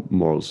for your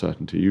moral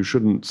certainty. You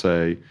shouldn't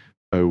say,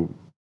 oh,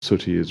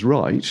 Sooty is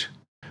right,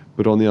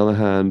 but on the other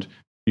hand,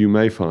 you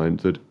may find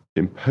that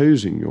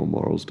imposing your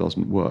morals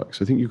doesn't work.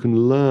 So I think you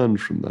can learn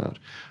from that.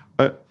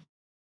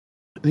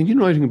 I think in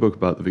writing a book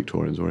about the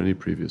Victorians or any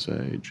previous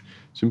age,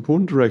 it's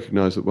important to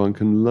recognize that one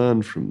can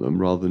learn from them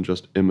rather than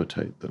just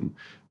imitate them,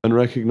 and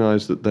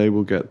recognize that they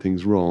will get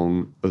things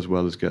wrong as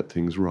well as get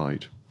things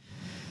right.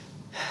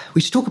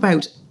 We should talk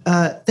about,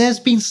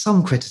 there's been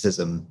some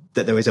criticism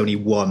that there's only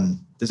one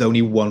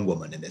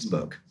woman in this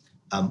book.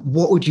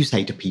 What would you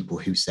say to people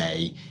who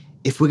say,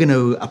 if we're going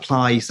to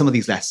apply some of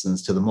these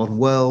lessons to the modern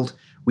world,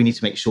 we need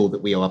to make sure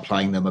that we are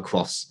applying them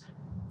across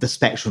the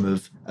spectrum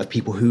of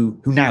people who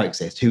now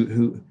exist,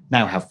 who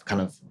now have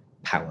kind of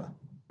power?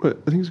 Well,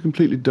 I think it's a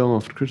completely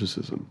daft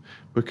criticism,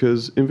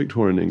 because in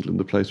Victorian England,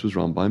 the place was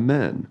run by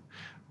men.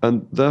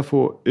 And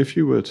therefore, if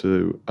you were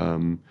to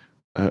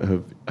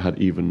have had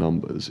even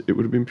numbers, it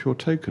would have been pure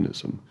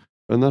tokenism.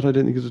 And that I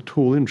don't think is at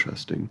all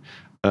interesting.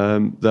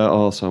 There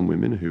are some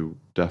women who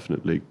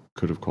definitely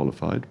could have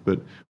qualified,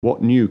 but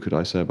what new could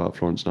I say about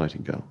Florence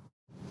Nightingale?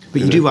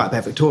 But you do write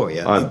about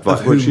Victoria,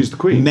 of whom she's the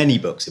queen. Many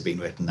books have been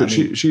written. But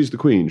she's the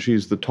queen.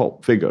 She's the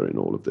top figure in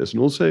all of this.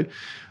 And also,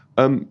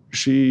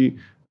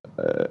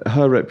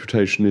 her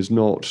reputation is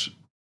not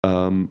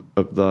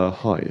of the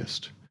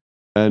highest.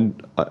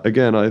 And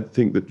again, I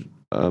think that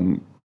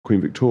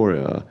Queen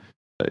Victoria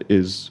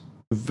is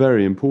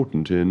very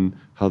important in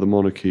how the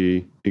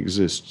monarchy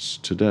exists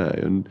today.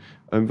 And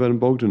Vernon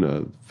Bogdan,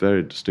 a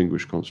very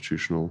distinguished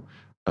constitutional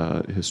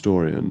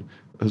historian,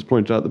 has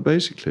pointed out that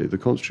basically the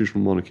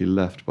constitutional monarchy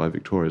left by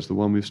Victoria is the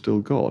one we've still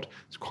got.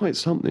 It's quite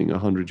something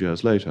 100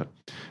 years later.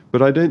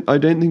 But I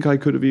don't think I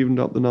could have evened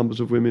up the numbers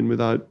of women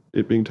without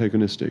it being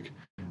tokenistic.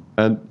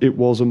 And it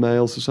was a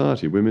male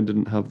society. Women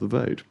didn't have the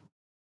vote.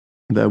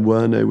 There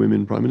were no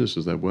women prime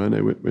ministers. There were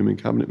no women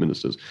cabinet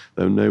ministers.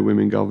 There were no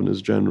women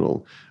governors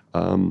general.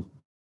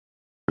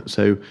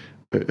 So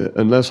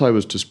unless I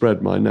was to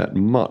spread my net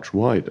much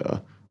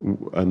wider,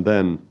 and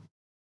then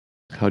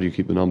how do you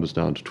keep the numbers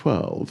down to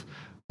 12,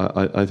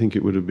 I think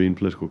it would have been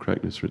political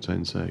correctness for its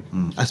own sake.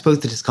 I suppose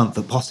the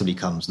discomfort possibly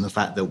comes from the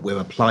fact that we're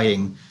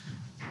applying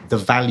the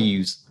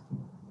values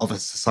of a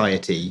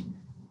society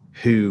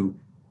who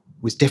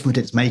was different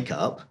in its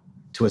makeup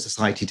to a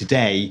society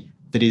today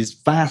that is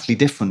vastly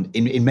different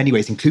in many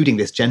ways, including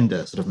this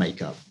gender sort of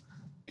makeup.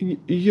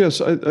 Yes,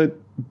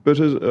 but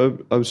as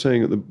I was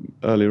saying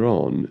earlier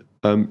on,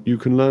 you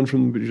can learn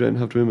from them, but you don't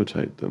have to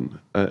imitate them.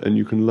 And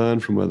you can learn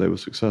from where they were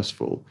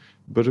successful.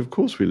 But of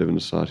course we live in a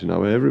society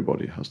now where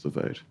everybody has the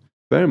vote.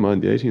 Bear in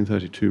mind, the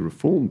 1832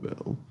 Reform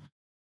Bill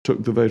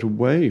took the vote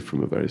away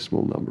from a very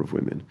small number of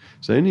women.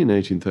 It's only in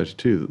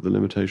 1832 that the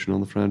limitation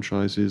on the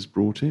franchise is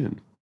brought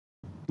in.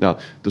 Now,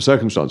 the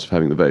circumstances of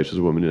having the vote as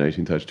a woman in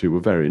 1832 were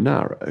very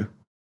narrow,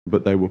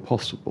 but they were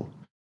possible.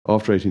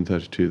 After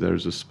 1832, there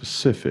is a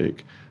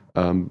specific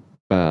ban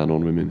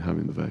on women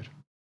having the vote.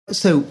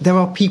 So there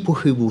are people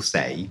who will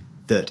say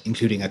that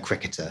including a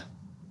cricketer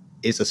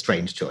is a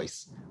strange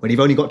choice. When you've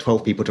only got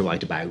 12 people to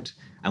write about,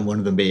 and one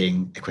of them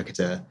being a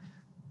cricketer,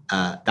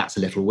 that's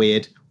a little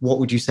weird. What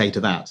would you say to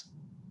that?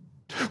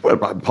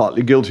 Well, I'm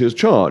partly guilty as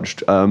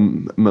charged,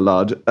 my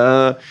lad.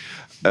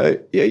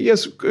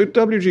 Yes,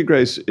 W.G.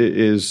 Grace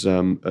is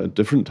a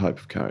different type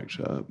of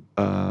character,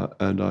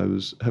 and I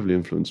was heavily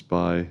influenced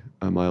by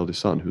my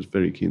eldest son, who was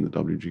very keen that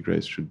W.G.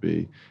 Grace should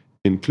be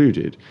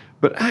included.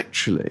 But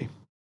actually,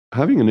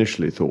 having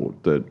initially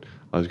thought that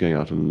I was going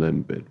out on a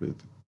limb bit with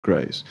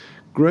Grace,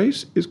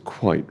 Grace is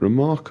quite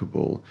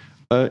remarkable.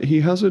 He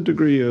has a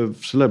degree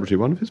of celebrity.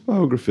 One of his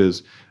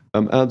biographies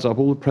adds up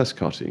all the press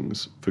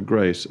cuttings for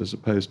Grace as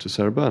opposed to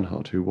Sarah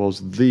Bernhardt, who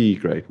was the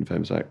great and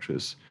famous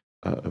actress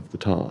of the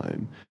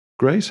time.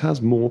 Grace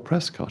has more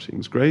press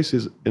cuttings. Grace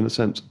is, in a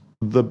sense,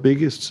 the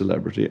biggest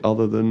celebrity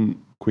other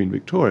than Queen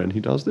Victoria, and he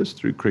does this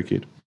through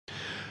cricket.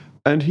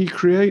 And he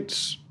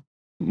creates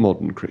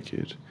modern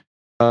cricket.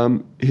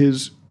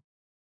 His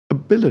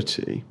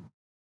ability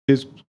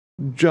is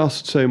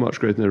just so much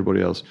greater than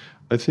everybody else.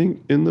 I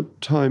think in the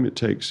time it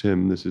takes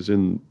him, this is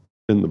in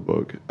the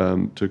book,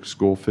 to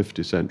score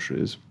 50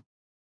 centuries,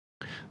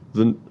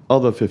 the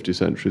other 50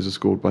 centuries are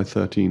scored by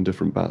 13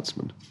 different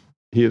batsmen.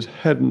 He is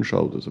head and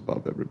shoulders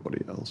above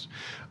everybody else.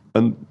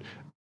 And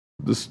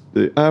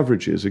the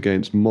averages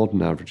against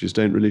modern averages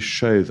don't really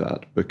show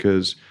that,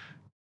 because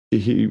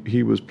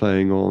he was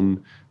playing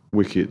on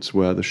wickets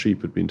where the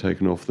sheep had been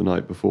taken off the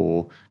night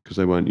before because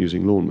they weren't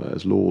using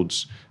lawnmowers.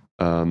 Lord's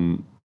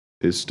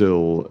is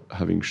still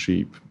having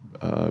sheep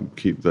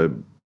keep the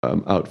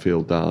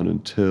outfield down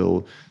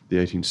until the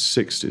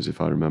 1860s, if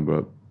I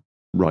remember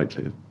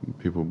rightly.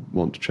 People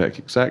want to check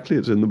exactly,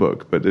 it's in the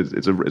book, but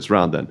it's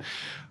around then.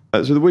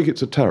 So the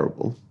wickets are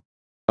terrible,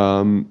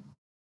 and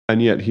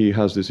yet he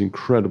has this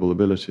incredible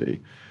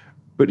ability.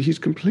 But he's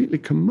completely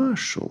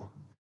commercial.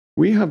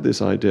 We have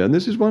this idea, and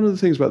this is one of the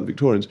things about the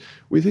Victorians,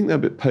 we think they're a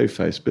bit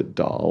po-faced, a bit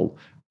dull,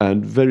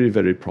 and very,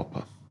 very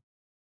proper.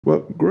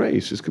 Well,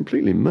 Grace is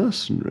completely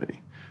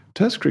mercenary.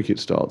 Test cricket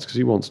starts because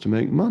he wants to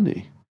make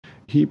money.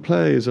 He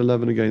plays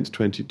 11 against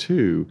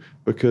 22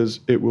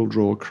 because it will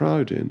draw a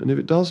crowd in, and if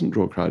it doesn't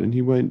draw a crowd in,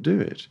 he won't do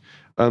it.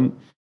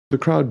 The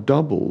crowd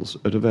doubles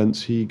at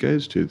events he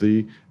goes to.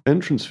 The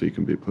entrance fee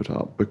can be put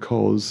up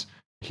because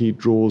he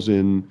draws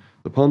in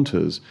the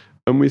punters.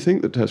 And we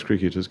think that Test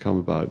cricket has come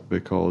about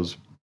because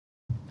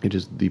it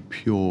is the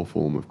pure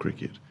form of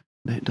cricket.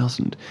 No, it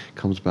doesn't. It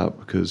comes about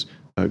because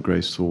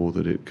Grace saw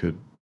that it could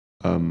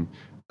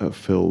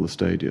fill the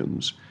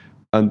stadiums.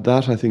 And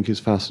that, I think, is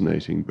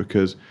fascinating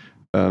because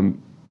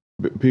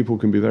people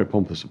can be very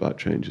pompous about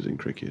changes in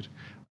cricket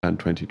and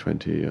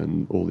 2020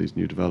 and all these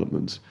new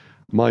developments.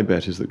 My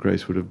bet is that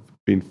Grace would have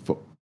been for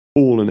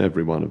all and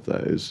every one of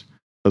those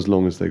as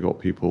long as they got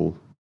people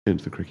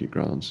into the cricket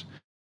grounds.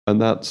 And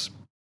that's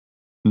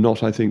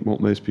not, I think,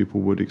 what most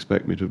people would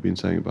expect me to have been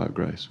saying about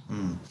Grace.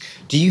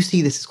 Do you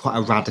see this as quite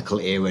a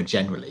radical era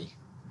generally?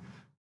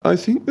 I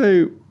think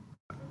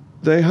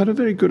they had a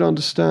very good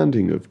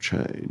understanding of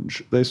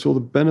change. They saw the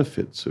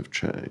benefits of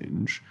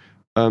change.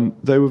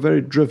 they were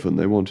very driven.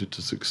 They wanted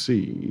to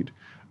succeed,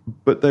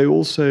 but they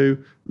also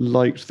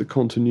liked the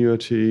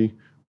continuity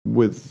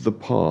with the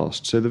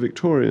past. So the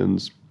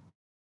Victorians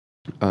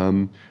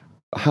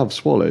have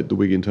swallowed the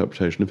Whig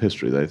interpretation of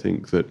history. They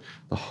think that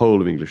the whole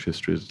of English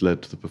history has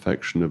led to the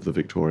perfection of the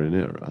Victorian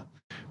era.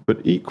 But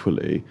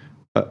equally,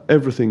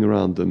 everything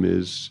around them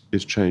is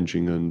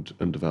changing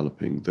and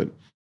developing, that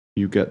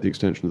you get the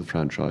extension of the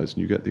franchise,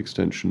 and you get the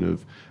extension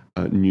of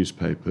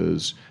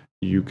newspapers,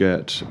 you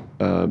get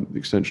the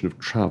extension of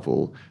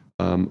travel.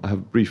 I have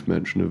a brief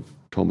mention of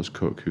Thomas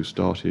Cook, who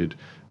started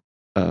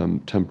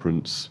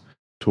temperance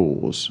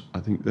tours.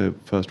 I think the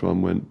first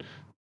one went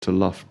to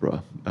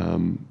Loughborough,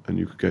 and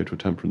you could go to a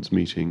temperance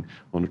meeting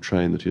on a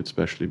train that he had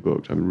specially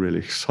booked. I mean, really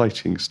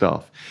exciting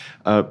stuff.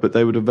 But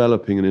they were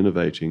developing and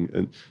innovating,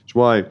 and it's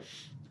why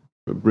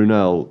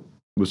Brunel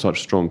was such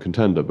a strong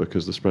contender,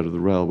 because the spread of the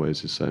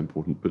railways is so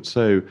important. But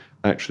so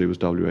actually was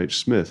W.H.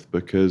 Smith,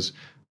 because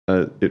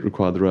it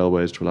required the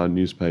railways to allow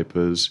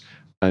newspapers,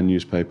 and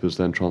newspapers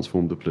then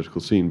transformed the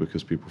political scene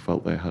because people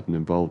felt they had an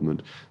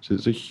involvement. So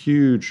it's a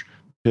huge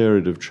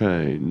period of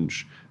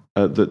change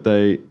that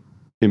they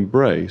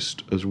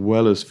embraced, as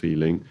well as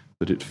feeling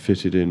that it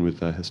fitted in with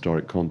their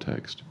historic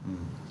context.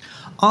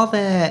 Are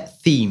there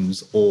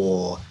themes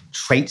or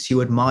traits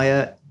you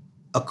admire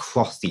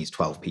across these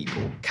 12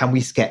 people? Can we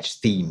sketch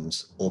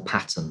themes or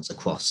patterns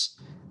across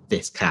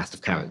this cast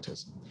of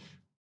characters?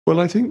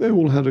 Well, I think they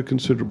all had a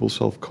considerable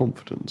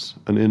self-confidence,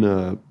 an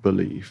inner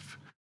belief,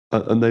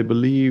 and they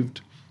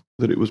believed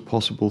that it was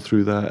possible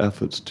through their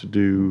efforts to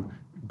do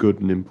good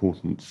and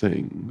important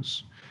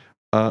things.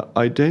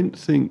 I don't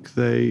think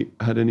they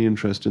had any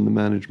interest in the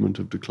management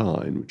of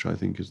decline, which I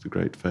think is the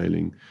great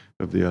failing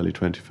of the early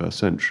 21st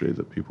century,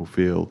 that people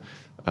feel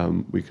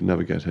we can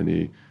never get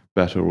any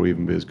better or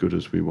even be as good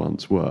as we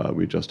once were.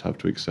 We just have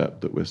to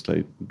accept that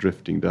we're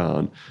drifting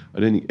down. I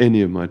don't think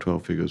any of my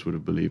 12 figures would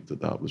have believed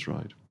that that was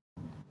right.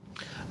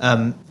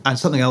 And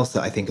something else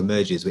that I think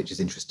emerges, which is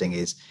interesting,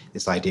 is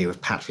this idea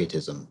of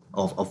patriotism,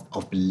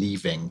 of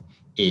believing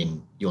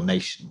in your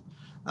nation.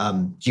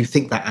 Do you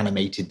think that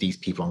animated these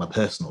people on a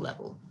personal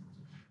level?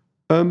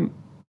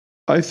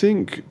 I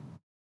think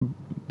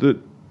that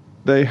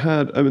they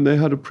had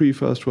a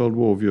pre-First World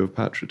War view of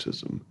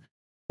patriotism,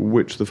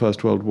 which the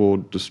First World War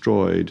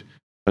destroyed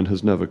and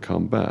has never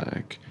come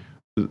back.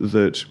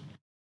 That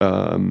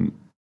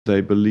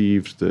they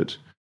believed that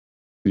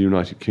the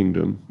United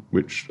Kingdom,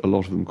 which a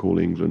lot of them call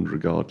England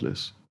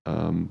regardless,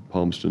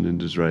 Palmerston and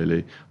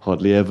Disraeli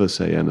hardly ever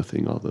say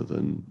anything other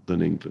than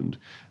England.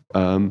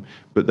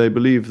 But they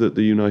believe that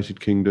the United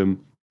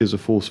Kingdom is a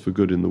force for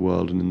good in the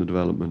world and in the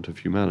development of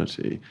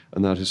humanity,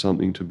 and that is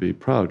something to be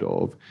proud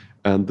of,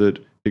 and that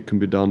it can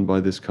be done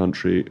by this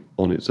country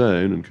on its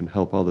own and can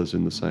help others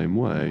in the same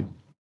way.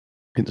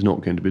 It's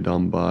not going to be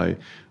done by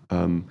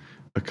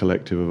a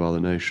collective of other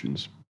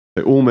nations.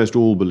 They almost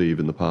all believe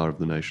in the power of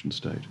the nation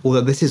state.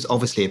 Although this is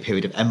obviously a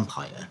period of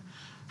empire,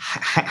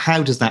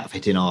 how does that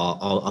fit in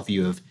our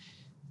view of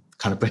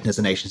kind of Britain as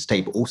a nation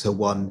state, but also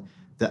one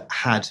that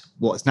had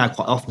what is now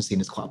quite often seen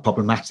as quite a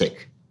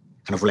problematic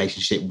kind of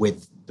relationship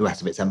with the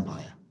rest of its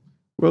empire?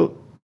 Well,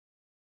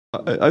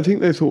 I think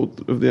they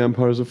thought of the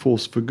empire as a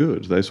force for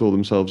good. They saw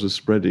themselves as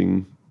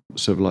spreading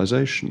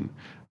civilization.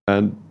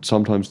 And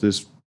sometimes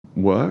this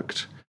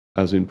worked,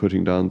 as in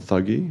putting down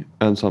Thuggee,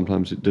 and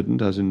sometimes it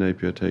didn't, as in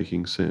Napier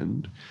taking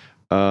Sind.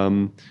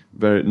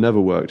 It never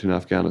worked in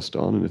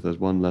Afghanistan, and if there's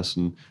one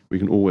lesson we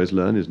can always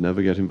learn is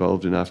never get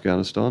involved in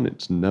Afghanistan.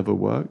 It's never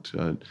worked.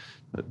 It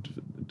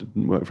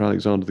didn't work for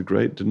Alexander the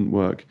Great, didn't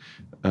work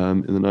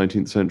in the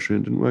 19th century,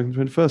 and didn't work in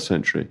the 21st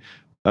century.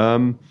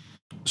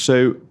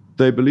 So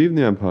they believe in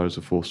the empire as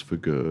a force for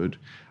good,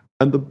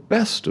 and the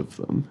best of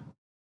them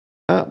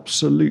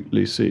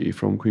absolutely see,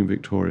 from Queen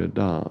Victoria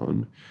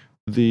down,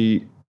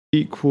 the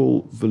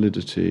equal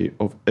validity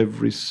of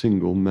every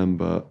single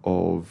member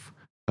of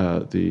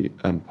the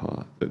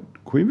empire. That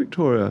Queen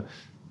Victoria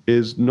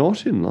is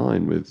not in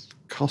line with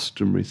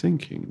customary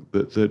thinking,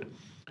 that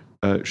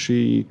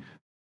she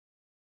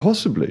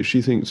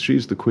thinks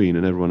she's the queen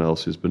and everyone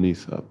else is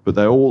beneath her, but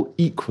they're all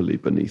equally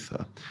beneath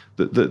her.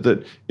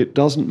 That it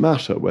doesn't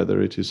matter whether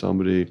it is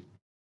somebody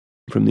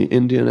from the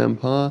Indian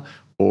Empire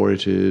or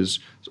it is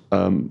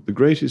the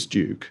greatest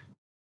duke.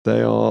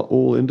 They are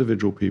all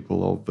individual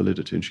people of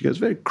validity. And she gets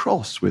very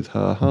cross with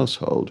her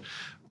household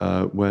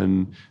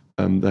when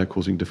they're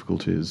causing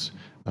difficulties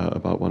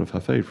about one of her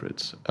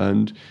favourites,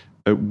 and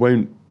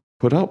won't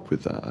put up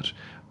with that.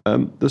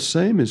 The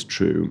same is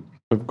true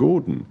of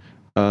Gordon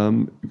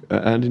and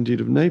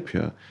indeed of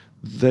Napier.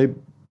 They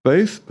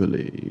both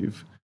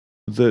believe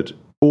that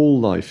all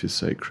life is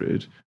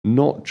sacred,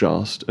 not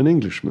just an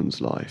Englishman's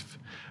life.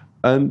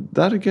 And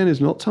that, again, is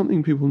not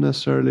something people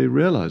necessarily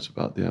realise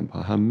about the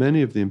empire, how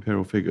many of the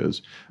imperial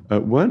figures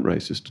weren't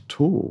racist at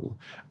all.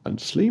 And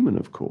Sleeman,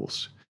 of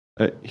course,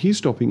 he's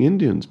stopping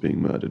Indians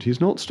being murdered. He's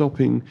not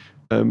stopping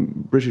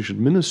British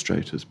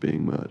administrators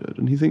being murdered.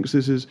 And he thinks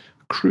this is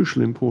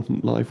crucial,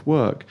 important life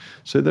work.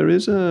 So there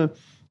is a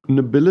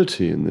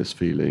nobility in this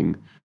feeling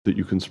that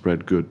you can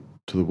spread good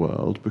to the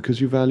world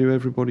because you value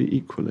everybody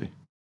equally.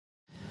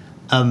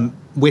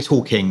 We're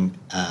talking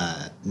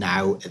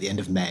now at the end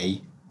of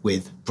May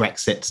with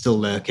Brexit still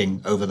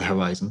lurking over the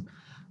horizon.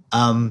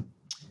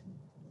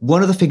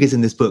 One of the figures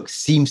in this book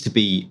seems to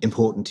be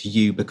important to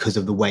you because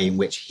of the way in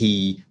which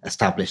he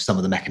established some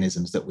of the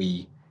mechanisms that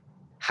we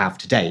have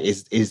today.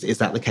 Is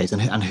that the case?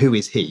 And who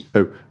is he?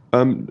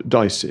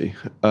 Dicey.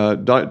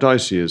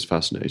 Dicey is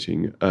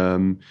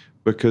fascinating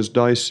because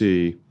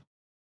Dicey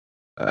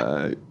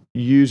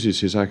uses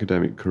his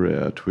academic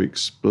career to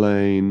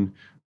explain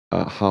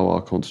how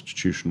our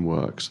constitution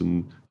works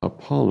and how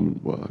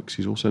Parliament works.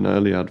 He's also an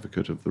early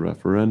advocate of the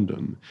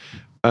referendum.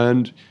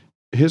 And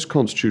his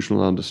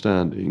constitutional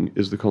understanding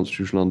is the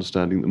constitutional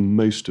understanding that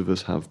most of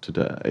us have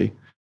today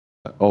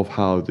of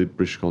how the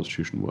British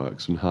Constitution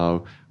works and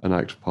how an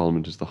Act of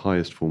Parliament is the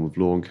highest form of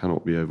law and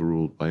cannot be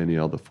overruled by any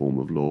other form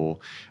of law.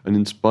 And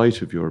in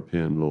spite of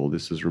European law,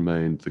 this has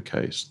remained the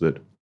case,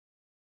 that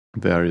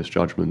various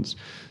judgments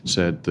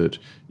said that,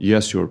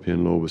 yes,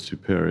 European law was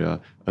superior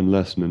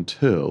unless and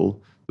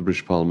until the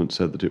British Parliament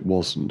said that it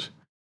wasn't,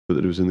 but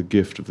that it was in the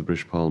gift of the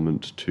British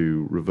Parliament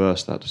to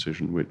reverse that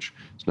decision, which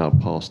is now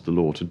passed the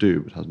law to do,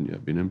 but hasn't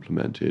yet been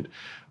implemented.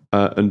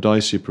 And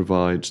Dicey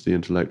provides the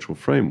intellectual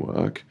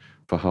framework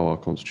for how our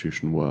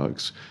constitution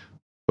works.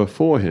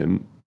 Before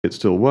him, it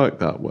still worked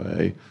that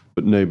way,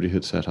 but nobody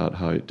had set out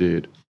how it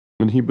did.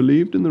 And he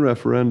believed in the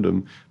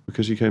referendum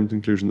because he came to the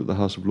conclusion that the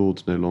House of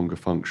Lords no longer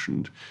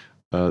functioned,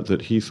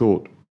 that he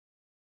thought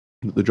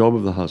that the job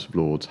of the House of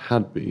Lords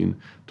had been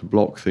to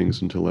block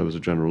things until there was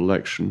a general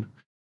election,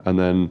 and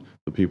then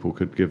the people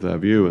could give their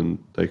view and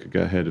they could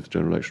go ahead if the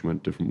general election went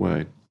a different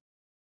way.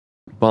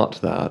 But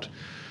that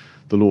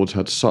the Lords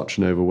had such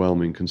an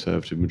overwhelming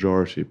Conservative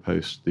majority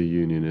post the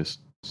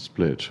Unionist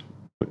split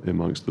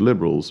amongst the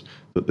Liberals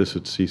that this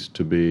had ceased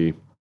to be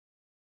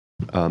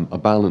a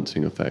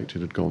balancing effect.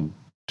 It had gone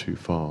too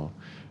far.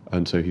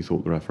 And so he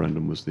thought the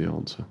referendum was the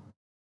answer.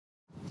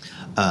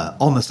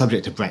 On the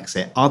subject of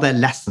Brexit, are there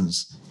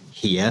lessons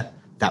here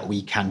that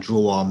we can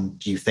draw on,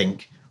 do you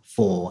think,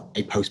 for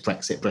a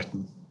post-Brexit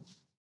Britain?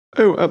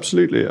 Oh,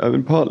 absolutely. I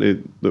mean,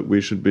 partly that we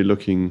should be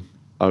looking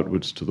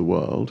outwards to the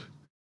world,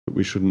 that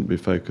we shouldn't be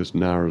focused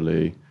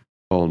narrowly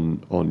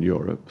on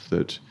Europe,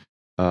 that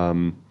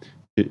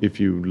if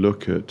you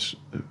look at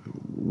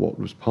what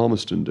was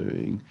Palmerston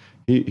doing,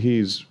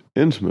 he's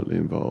intimately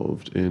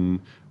involved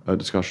in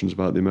discussions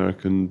about the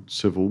American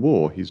Civil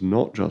War. He's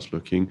not just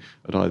looking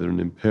at either an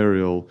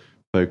imperial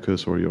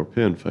focus or a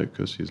European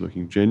focus. He's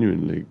looking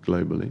genuinely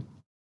globally.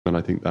 And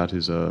I think that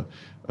is an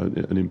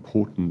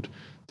important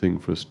thing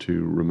for us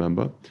to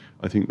remember.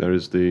 I think there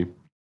is the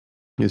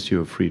issue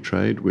of free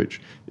trade, which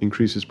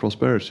increases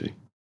prosperity.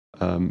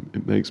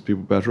 It makes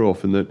people better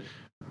off, and that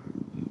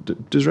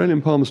Disraeli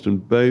and Palmerston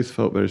both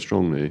felt very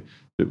strongly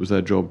that it was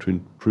their job to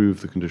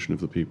improve the condition of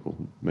the people,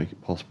 make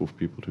it possible for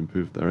people to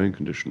improve their own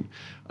condition.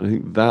 And I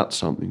think that's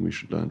something we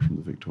should learn from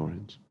the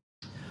Victorians.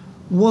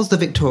 Was the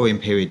Victorian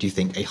period, do you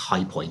think, a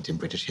high point in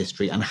British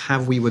history, and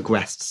have we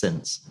regressed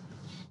since?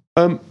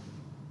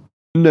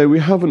 No, we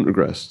haven't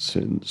regressed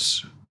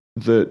since.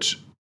 That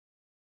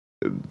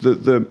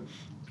the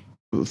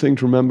thing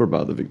to remember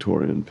about the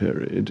Victorian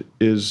period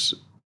is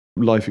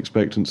life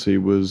expectancy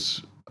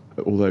was,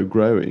 although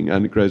growing,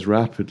 and it grows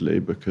rapidly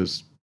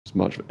because as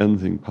much of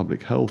anything,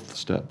 public health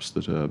steps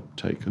that are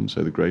taken,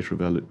 so the greater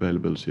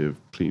availability of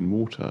clean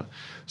water,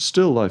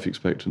 still life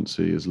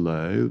expectancy is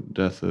low.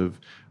 Death of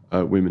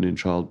women in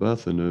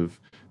childbirth and of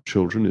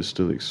children is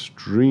still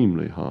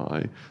extremely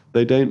high.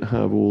 They don't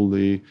have all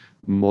the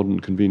modern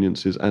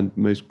conveniences and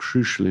most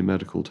crucially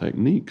medical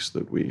techniques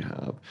that we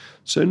have.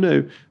 So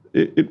no,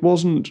 it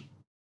wasn't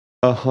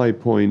a high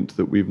point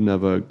that we've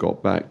never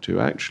got back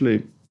to.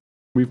 Actually,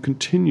 we've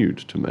continued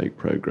to make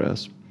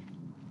progress,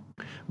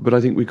 but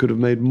I think we could have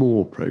made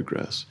more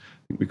progress. I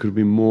think we could have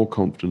been more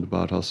confident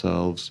about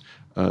ourselves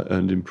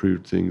and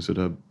improved things at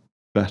a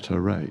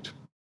better rate.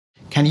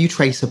 Can you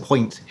trace a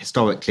point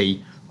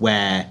historically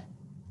where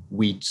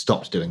we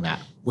stopped doing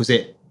that? Was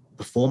it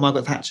before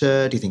Margaret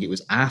Thatcher? Do you think it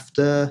was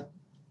after?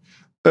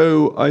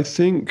 Oh, I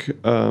think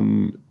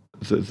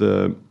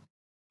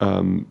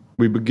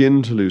we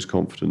begin to lose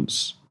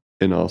confidence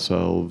in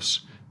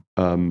ourselves,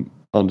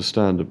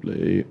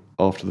 understandably,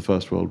 after the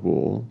First World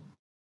War.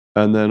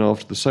 And then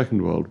after the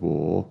Second World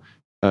War,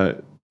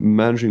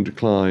 managing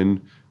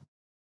decline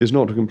is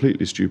not a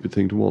completely stupid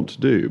thing to want to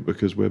do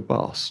because we're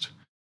bust.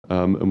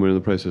 And we're in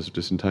the process of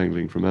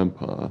disentangling from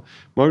empire.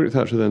 Margaret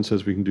Thatcher then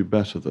says we can do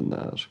better than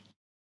that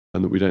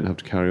and that we don't have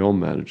to carry on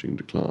managing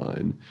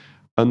decline.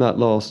 And that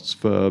lasts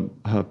for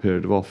her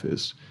period of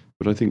office.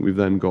 But I think we've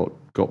then got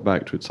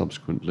back to it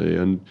subsequently,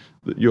 and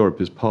that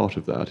Europe is part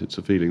of that. It's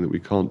a feeling that we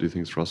can't do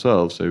things for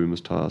ourselves, so we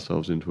must tie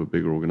ourselves into a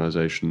bigger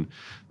organisation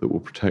that will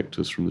protect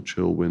us from the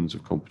chill winds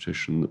of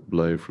competition that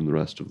blow from the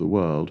rest of the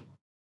world.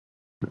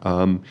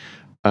 So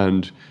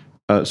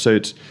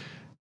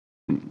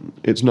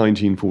it's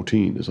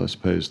 1914 is, I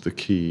suppose, the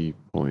key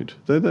point,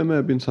 though there may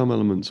have been some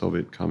elements of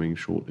it coming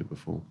shortly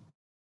before.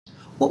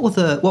 What were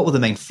the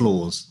main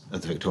flaws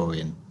of the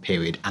Victorian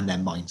period and their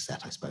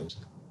mindset, I suppose?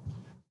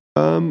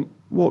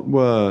 What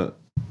were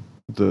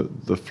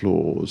the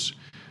flaws?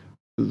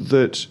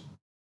 That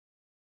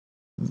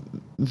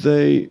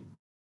they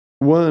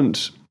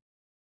weren't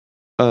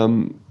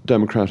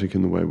democratic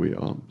in the way we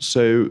are.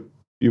 So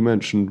you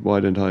mentioned, why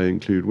don't I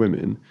include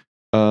women?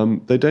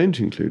 They don't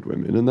include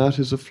women, and that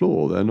is a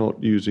flaw. They're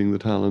not using the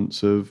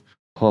talents of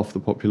half the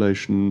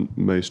population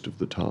most of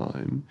the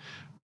time.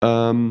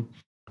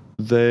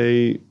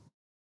 They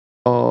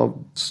are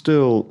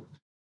still,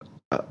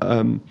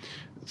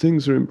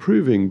 things are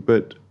improving,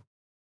 but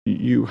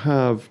you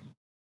have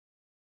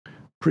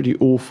pretty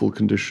awful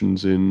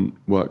conditions in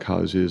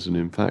workhouses and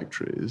in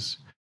factories.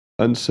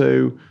 And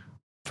so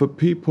for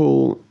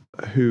people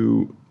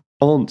who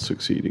aren't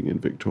succeeding in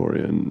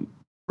Victorian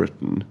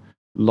Britain,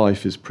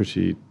 life is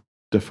pretty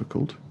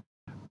difficult.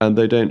 And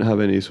they don't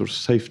have any sort of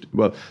safety.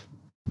 Well,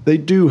 they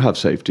do have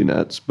safety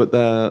nets, but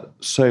they're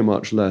so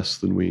much less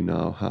than we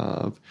now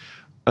have.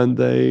 And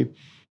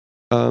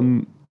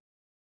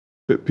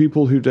but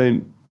people who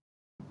don't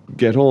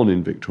get on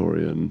in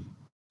Victorian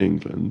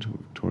England,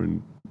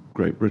 Victorian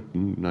Great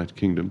Britain, United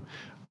Kingdom,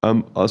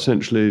 are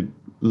essentially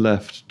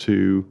left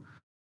to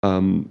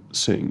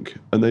sink.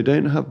 And they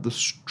don't have the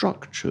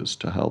structures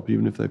to help,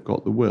 even if they've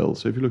got the will.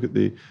 So if you look at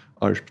the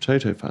Irish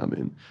potato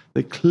famine,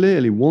 they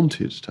clearly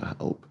wanted to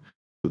help,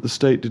 but the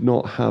state did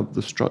not have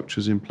the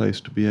structures in place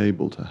to be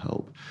able to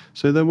help.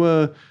 So there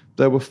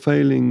were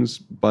failings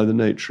by the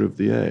nature of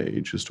the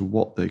age as to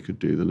what they could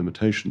do, the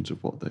limitations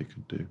of what they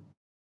could do.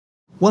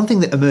 One thing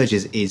that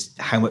emerges is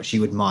how much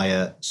you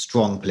admire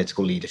strong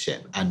political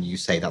leadership, and you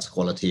say that's a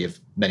quality of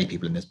many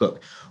people in this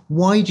book.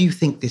 Why do you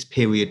think this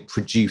period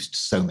produced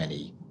so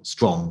many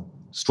strong,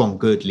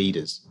 good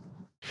leaders?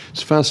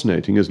 It's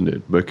fascinating, isn't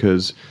it?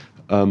 Because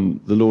the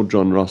Lord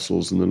John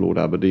Russells and the Lord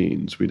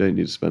Aberdeens, we don't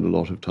need to spend a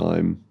lot of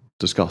time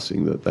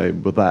discussing that they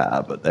were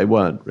there, but they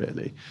weren't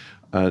really.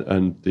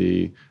 And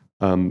the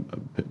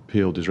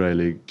Peel,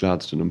 Disraeli,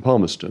 Gladstone and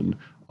Palmerston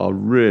are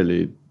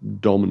really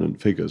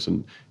dominant figures.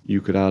 And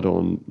you could add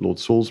on Lord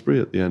Salisbury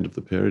at the end of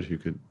the period, who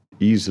could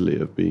easily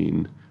have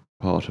been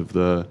part of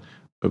the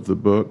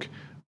book.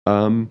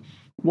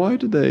 Why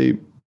did they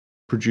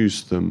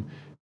produce them?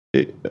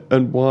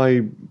 And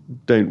why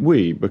don't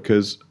we?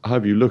 Because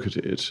however you look at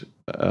it,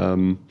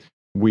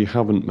 we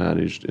haven't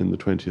managed in the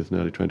 20th and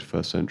early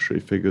 21st century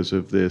figures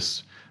of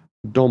this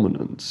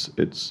dominance.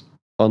 It's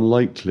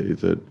unlikely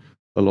that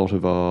a lot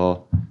of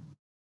our,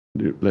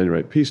 at any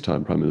rate,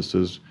 peacetime prime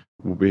ministers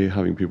will be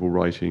having people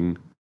writing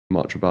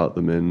much about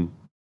them in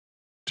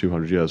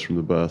 200 years from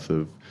the birth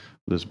of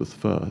Elizabeth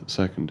II.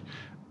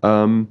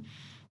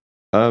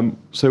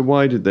 So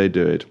why did they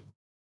do it?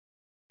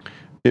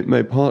 It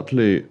may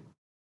partly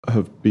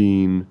have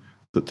been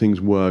that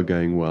things were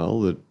going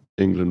well, that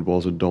England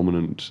was a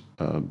dominant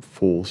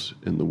force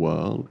in the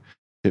world.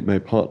 It may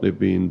partly have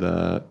been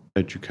their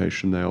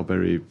education. They are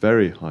very,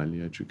 very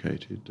highly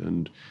educated.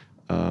 And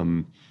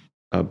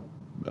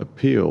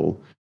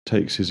Peel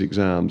takes his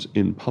exams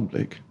in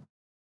public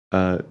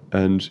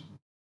and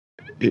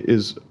it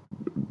is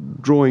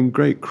drawing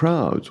great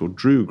crowds, or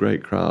drew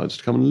great crowds,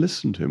 to come and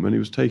listen to him when he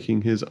was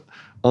taking his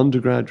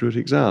undergraduate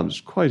exams.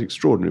 It's quite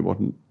extraordinary what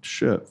a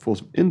sheer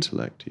force of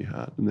intellect he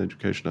had, and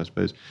education, I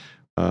suppose,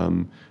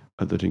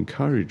 that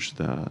encouraged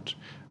that.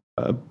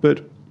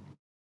 But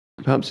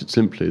perhaps it's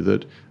simply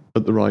that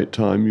at the right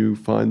time you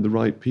find the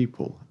right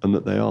people, and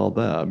that they are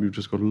there. You've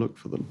just got to look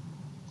for them.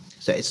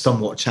 So it's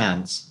somewhat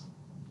chance.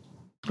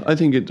 I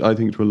think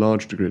to a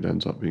large degree it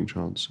ends up being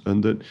chance,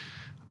 and that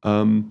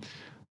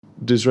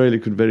Disraeli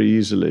could very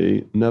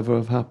easily never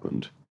have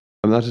happened.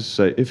 And that is to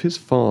say, if his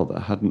father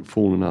hadn't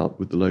fallen out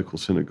with the local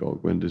synagogue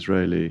when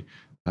Disraeli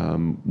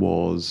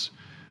was,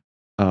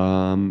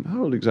 how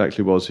old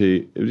exactly was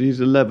he? He's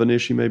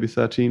 11-ish, he may be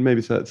 13,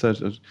 maybe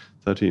 13,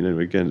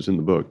 anyway, again, it's in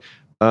the book.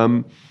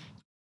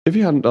 If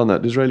he hadn't done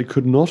that, Disraeli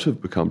could not have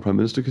become Prime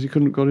Minister because he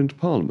couldn't have got into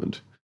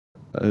Parliament.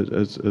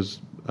 As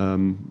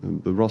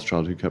the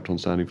Rothschild who kept on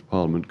standing for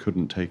Parliament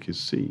couldn't take his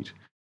seat.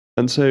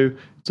 And so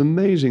it's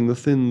amazing the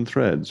thin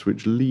threads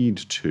which lead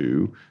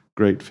to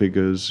great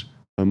figures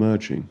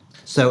emerging.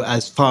 So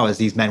as far as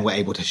these men were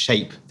able to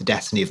shape the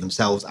destiny of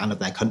themselves and of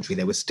their country,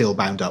 they were still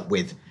bound up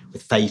with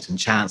fate and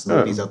chance and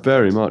all these other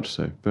very things. much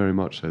so, very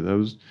much so. There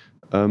was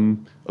a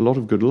lot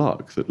of good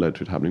luck that led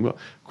to it happening. Well,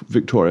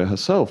 Victoria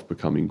herself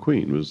becoming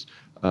queen was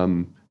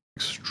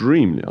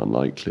extremely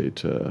unlikely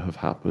to have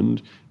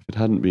happened. If it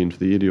hadn't been for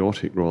the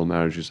idiotic Royal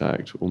Marriages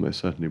Act, almost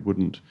certainly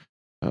wouldn't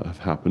have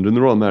happened. And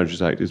the Royal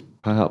Marriages Act is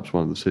perhaps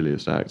one of the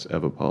silliest acts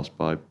ever passed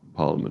by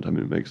Parliament. I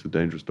mean, it makes the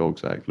Dangerous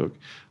Dogs Act look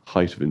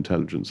height of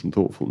intelligence and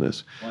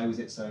thoughtfulness. Why was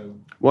it so?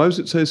 Why was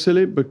it so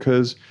silly?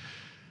 Because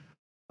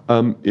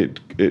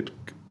it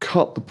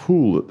cut the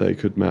pool that they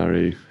could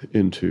marry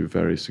into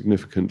very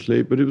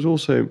significantly, but it was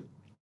also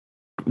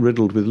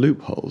riddled with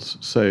loopholes,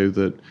 so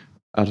that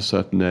at a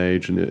certain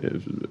age, and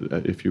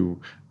if you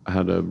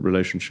had a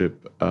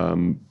relationship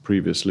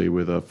previously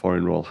with a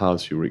foreign royal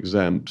house, you were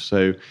exempt.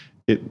 So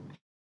it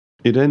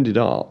ended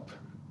up,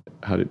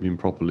 had it been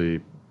properly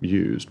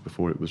used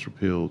before it was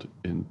repealed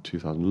in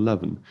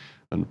 2011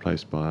 and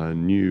replaced by a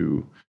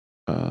new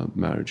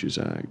Marriages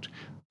Act,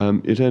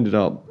 it ended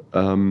up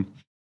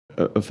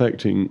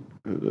affecting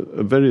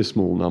a very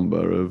small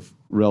number of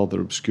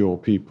rather obscure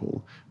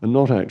people and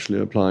not actually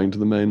applying to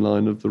the main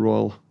line of the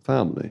royal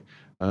family,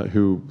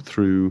 who,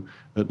 through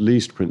at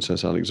least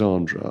Princess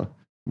Alexandra,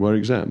 were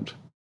exempt.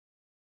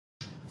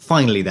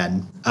 Finally,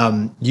 then,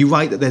 you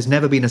write that there's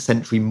never been a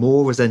century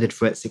more resented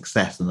for its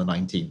success than the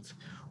 19th.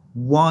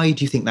 Why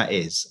do you think that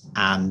is?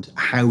 And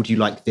how do you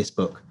like this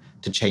book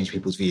to change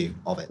people's view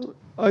of it?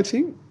 I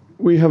think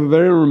we have a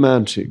very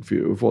romantic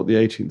view of what the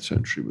 18th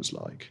century was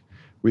like.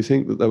 We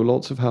think that there were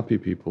lots of happy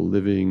people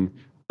living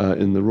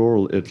in the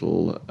rural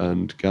idyll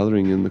and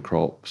gathering in the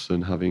crops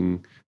and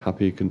having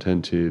happy,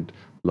 contented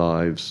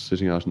lives,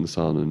 sitting out in the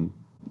sun and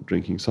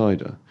drinking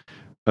cider.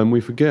 And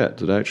we forget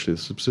that actually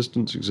the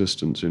subsistence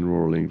existence in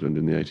rural England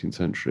in the 18th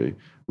century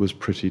was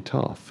pretty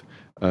tough,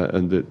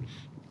 and that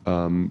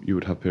you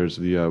would have periods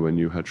of the year when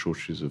you had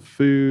shortages of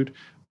food.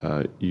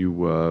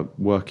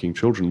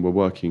 Children were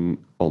working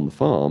on the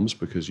farms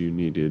because you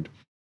needed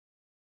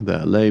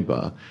their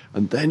labour.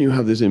 And then you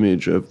have this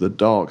image of the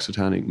dark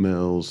satanic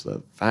mills,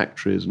 the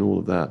factories and all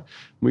of that.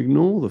 We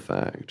ignore the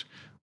fact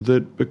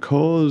that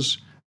because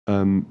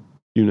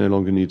you no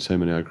longer need so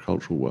many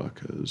agricultural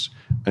workers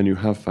and you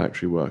have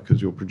factory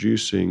workers, you're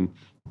producing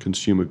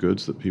consumer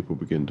goods that people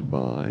begin to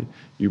buy.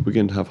 You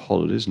begin to have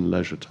holidays and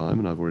leisure time,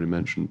 and I've already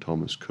mentioned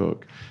Thomas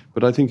Cook.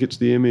 But I think it's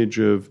the image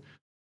of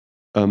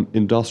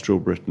industrial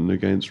Britain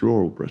against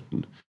rural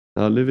Britain.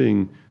 Now,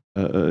 living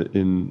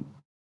in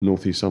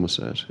northeast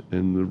Somerset,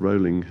 in the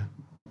rolling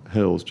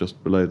hills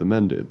just below the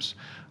Mendips,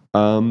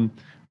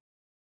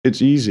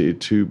 it's easy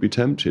to be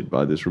tempted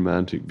by this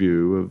romantic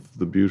view of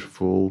the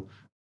beautiful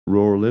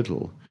rural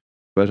idyll.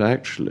 But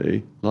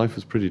actually, life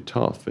was pretty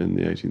tough in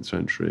the 18th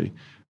century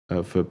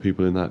for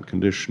people in that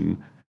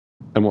condition.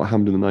 And what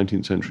happened in the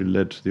 19th century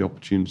led to the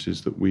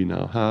opportunities that we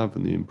now have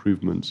and the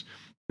improvements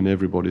in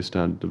everybody's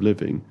standard of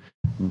living.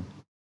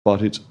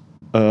 But it's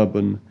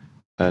urban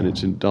and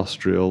it's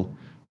industrial,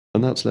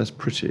 and that's less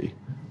pretty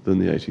than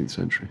the 18th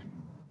century.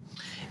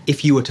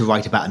 If you were to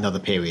write about another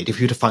period, if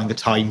you were to find the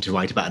time to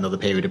write about another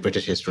period of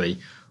British history,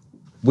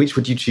 which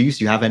would you choose?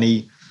 Do you have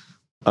any?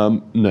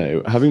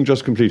 No. Having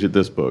just completed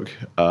this book,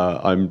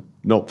 I'm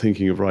not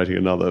thinking of writing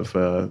another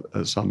for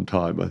some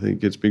time. I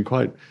think it's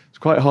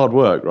quite hard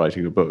work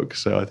writing a book,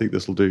 so I think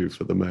this will do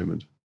for the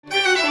moment.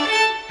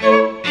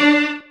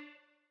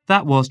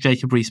 That was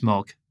Jacob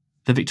Rees-Mogg.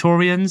 The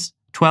Victorians,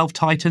 12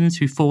 Titans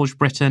Who Forged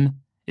Britain,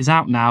 is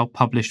out now,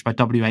 published by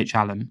W.H.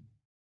 Allen.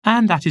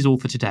 And that is all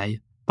for today,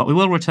 but we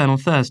will return on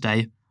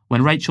Thursday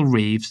when Rachel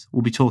Reeves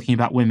will be talking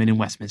about women in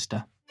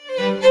Westminster.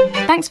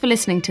 Thanks for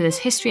listening to this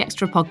History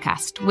Extra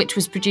podcast, which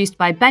was produced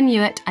by Ben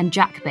Hewitt and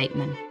Jack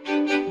Bateman.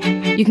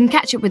 You can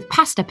catch up with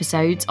past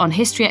episodes on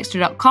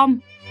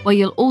historyextra.com, where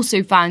you'll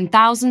also find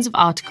thousands of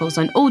articles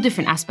on all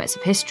different aspects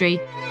of history,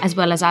 as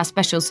well as our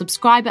special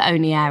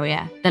subscriber-only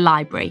area, the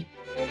library.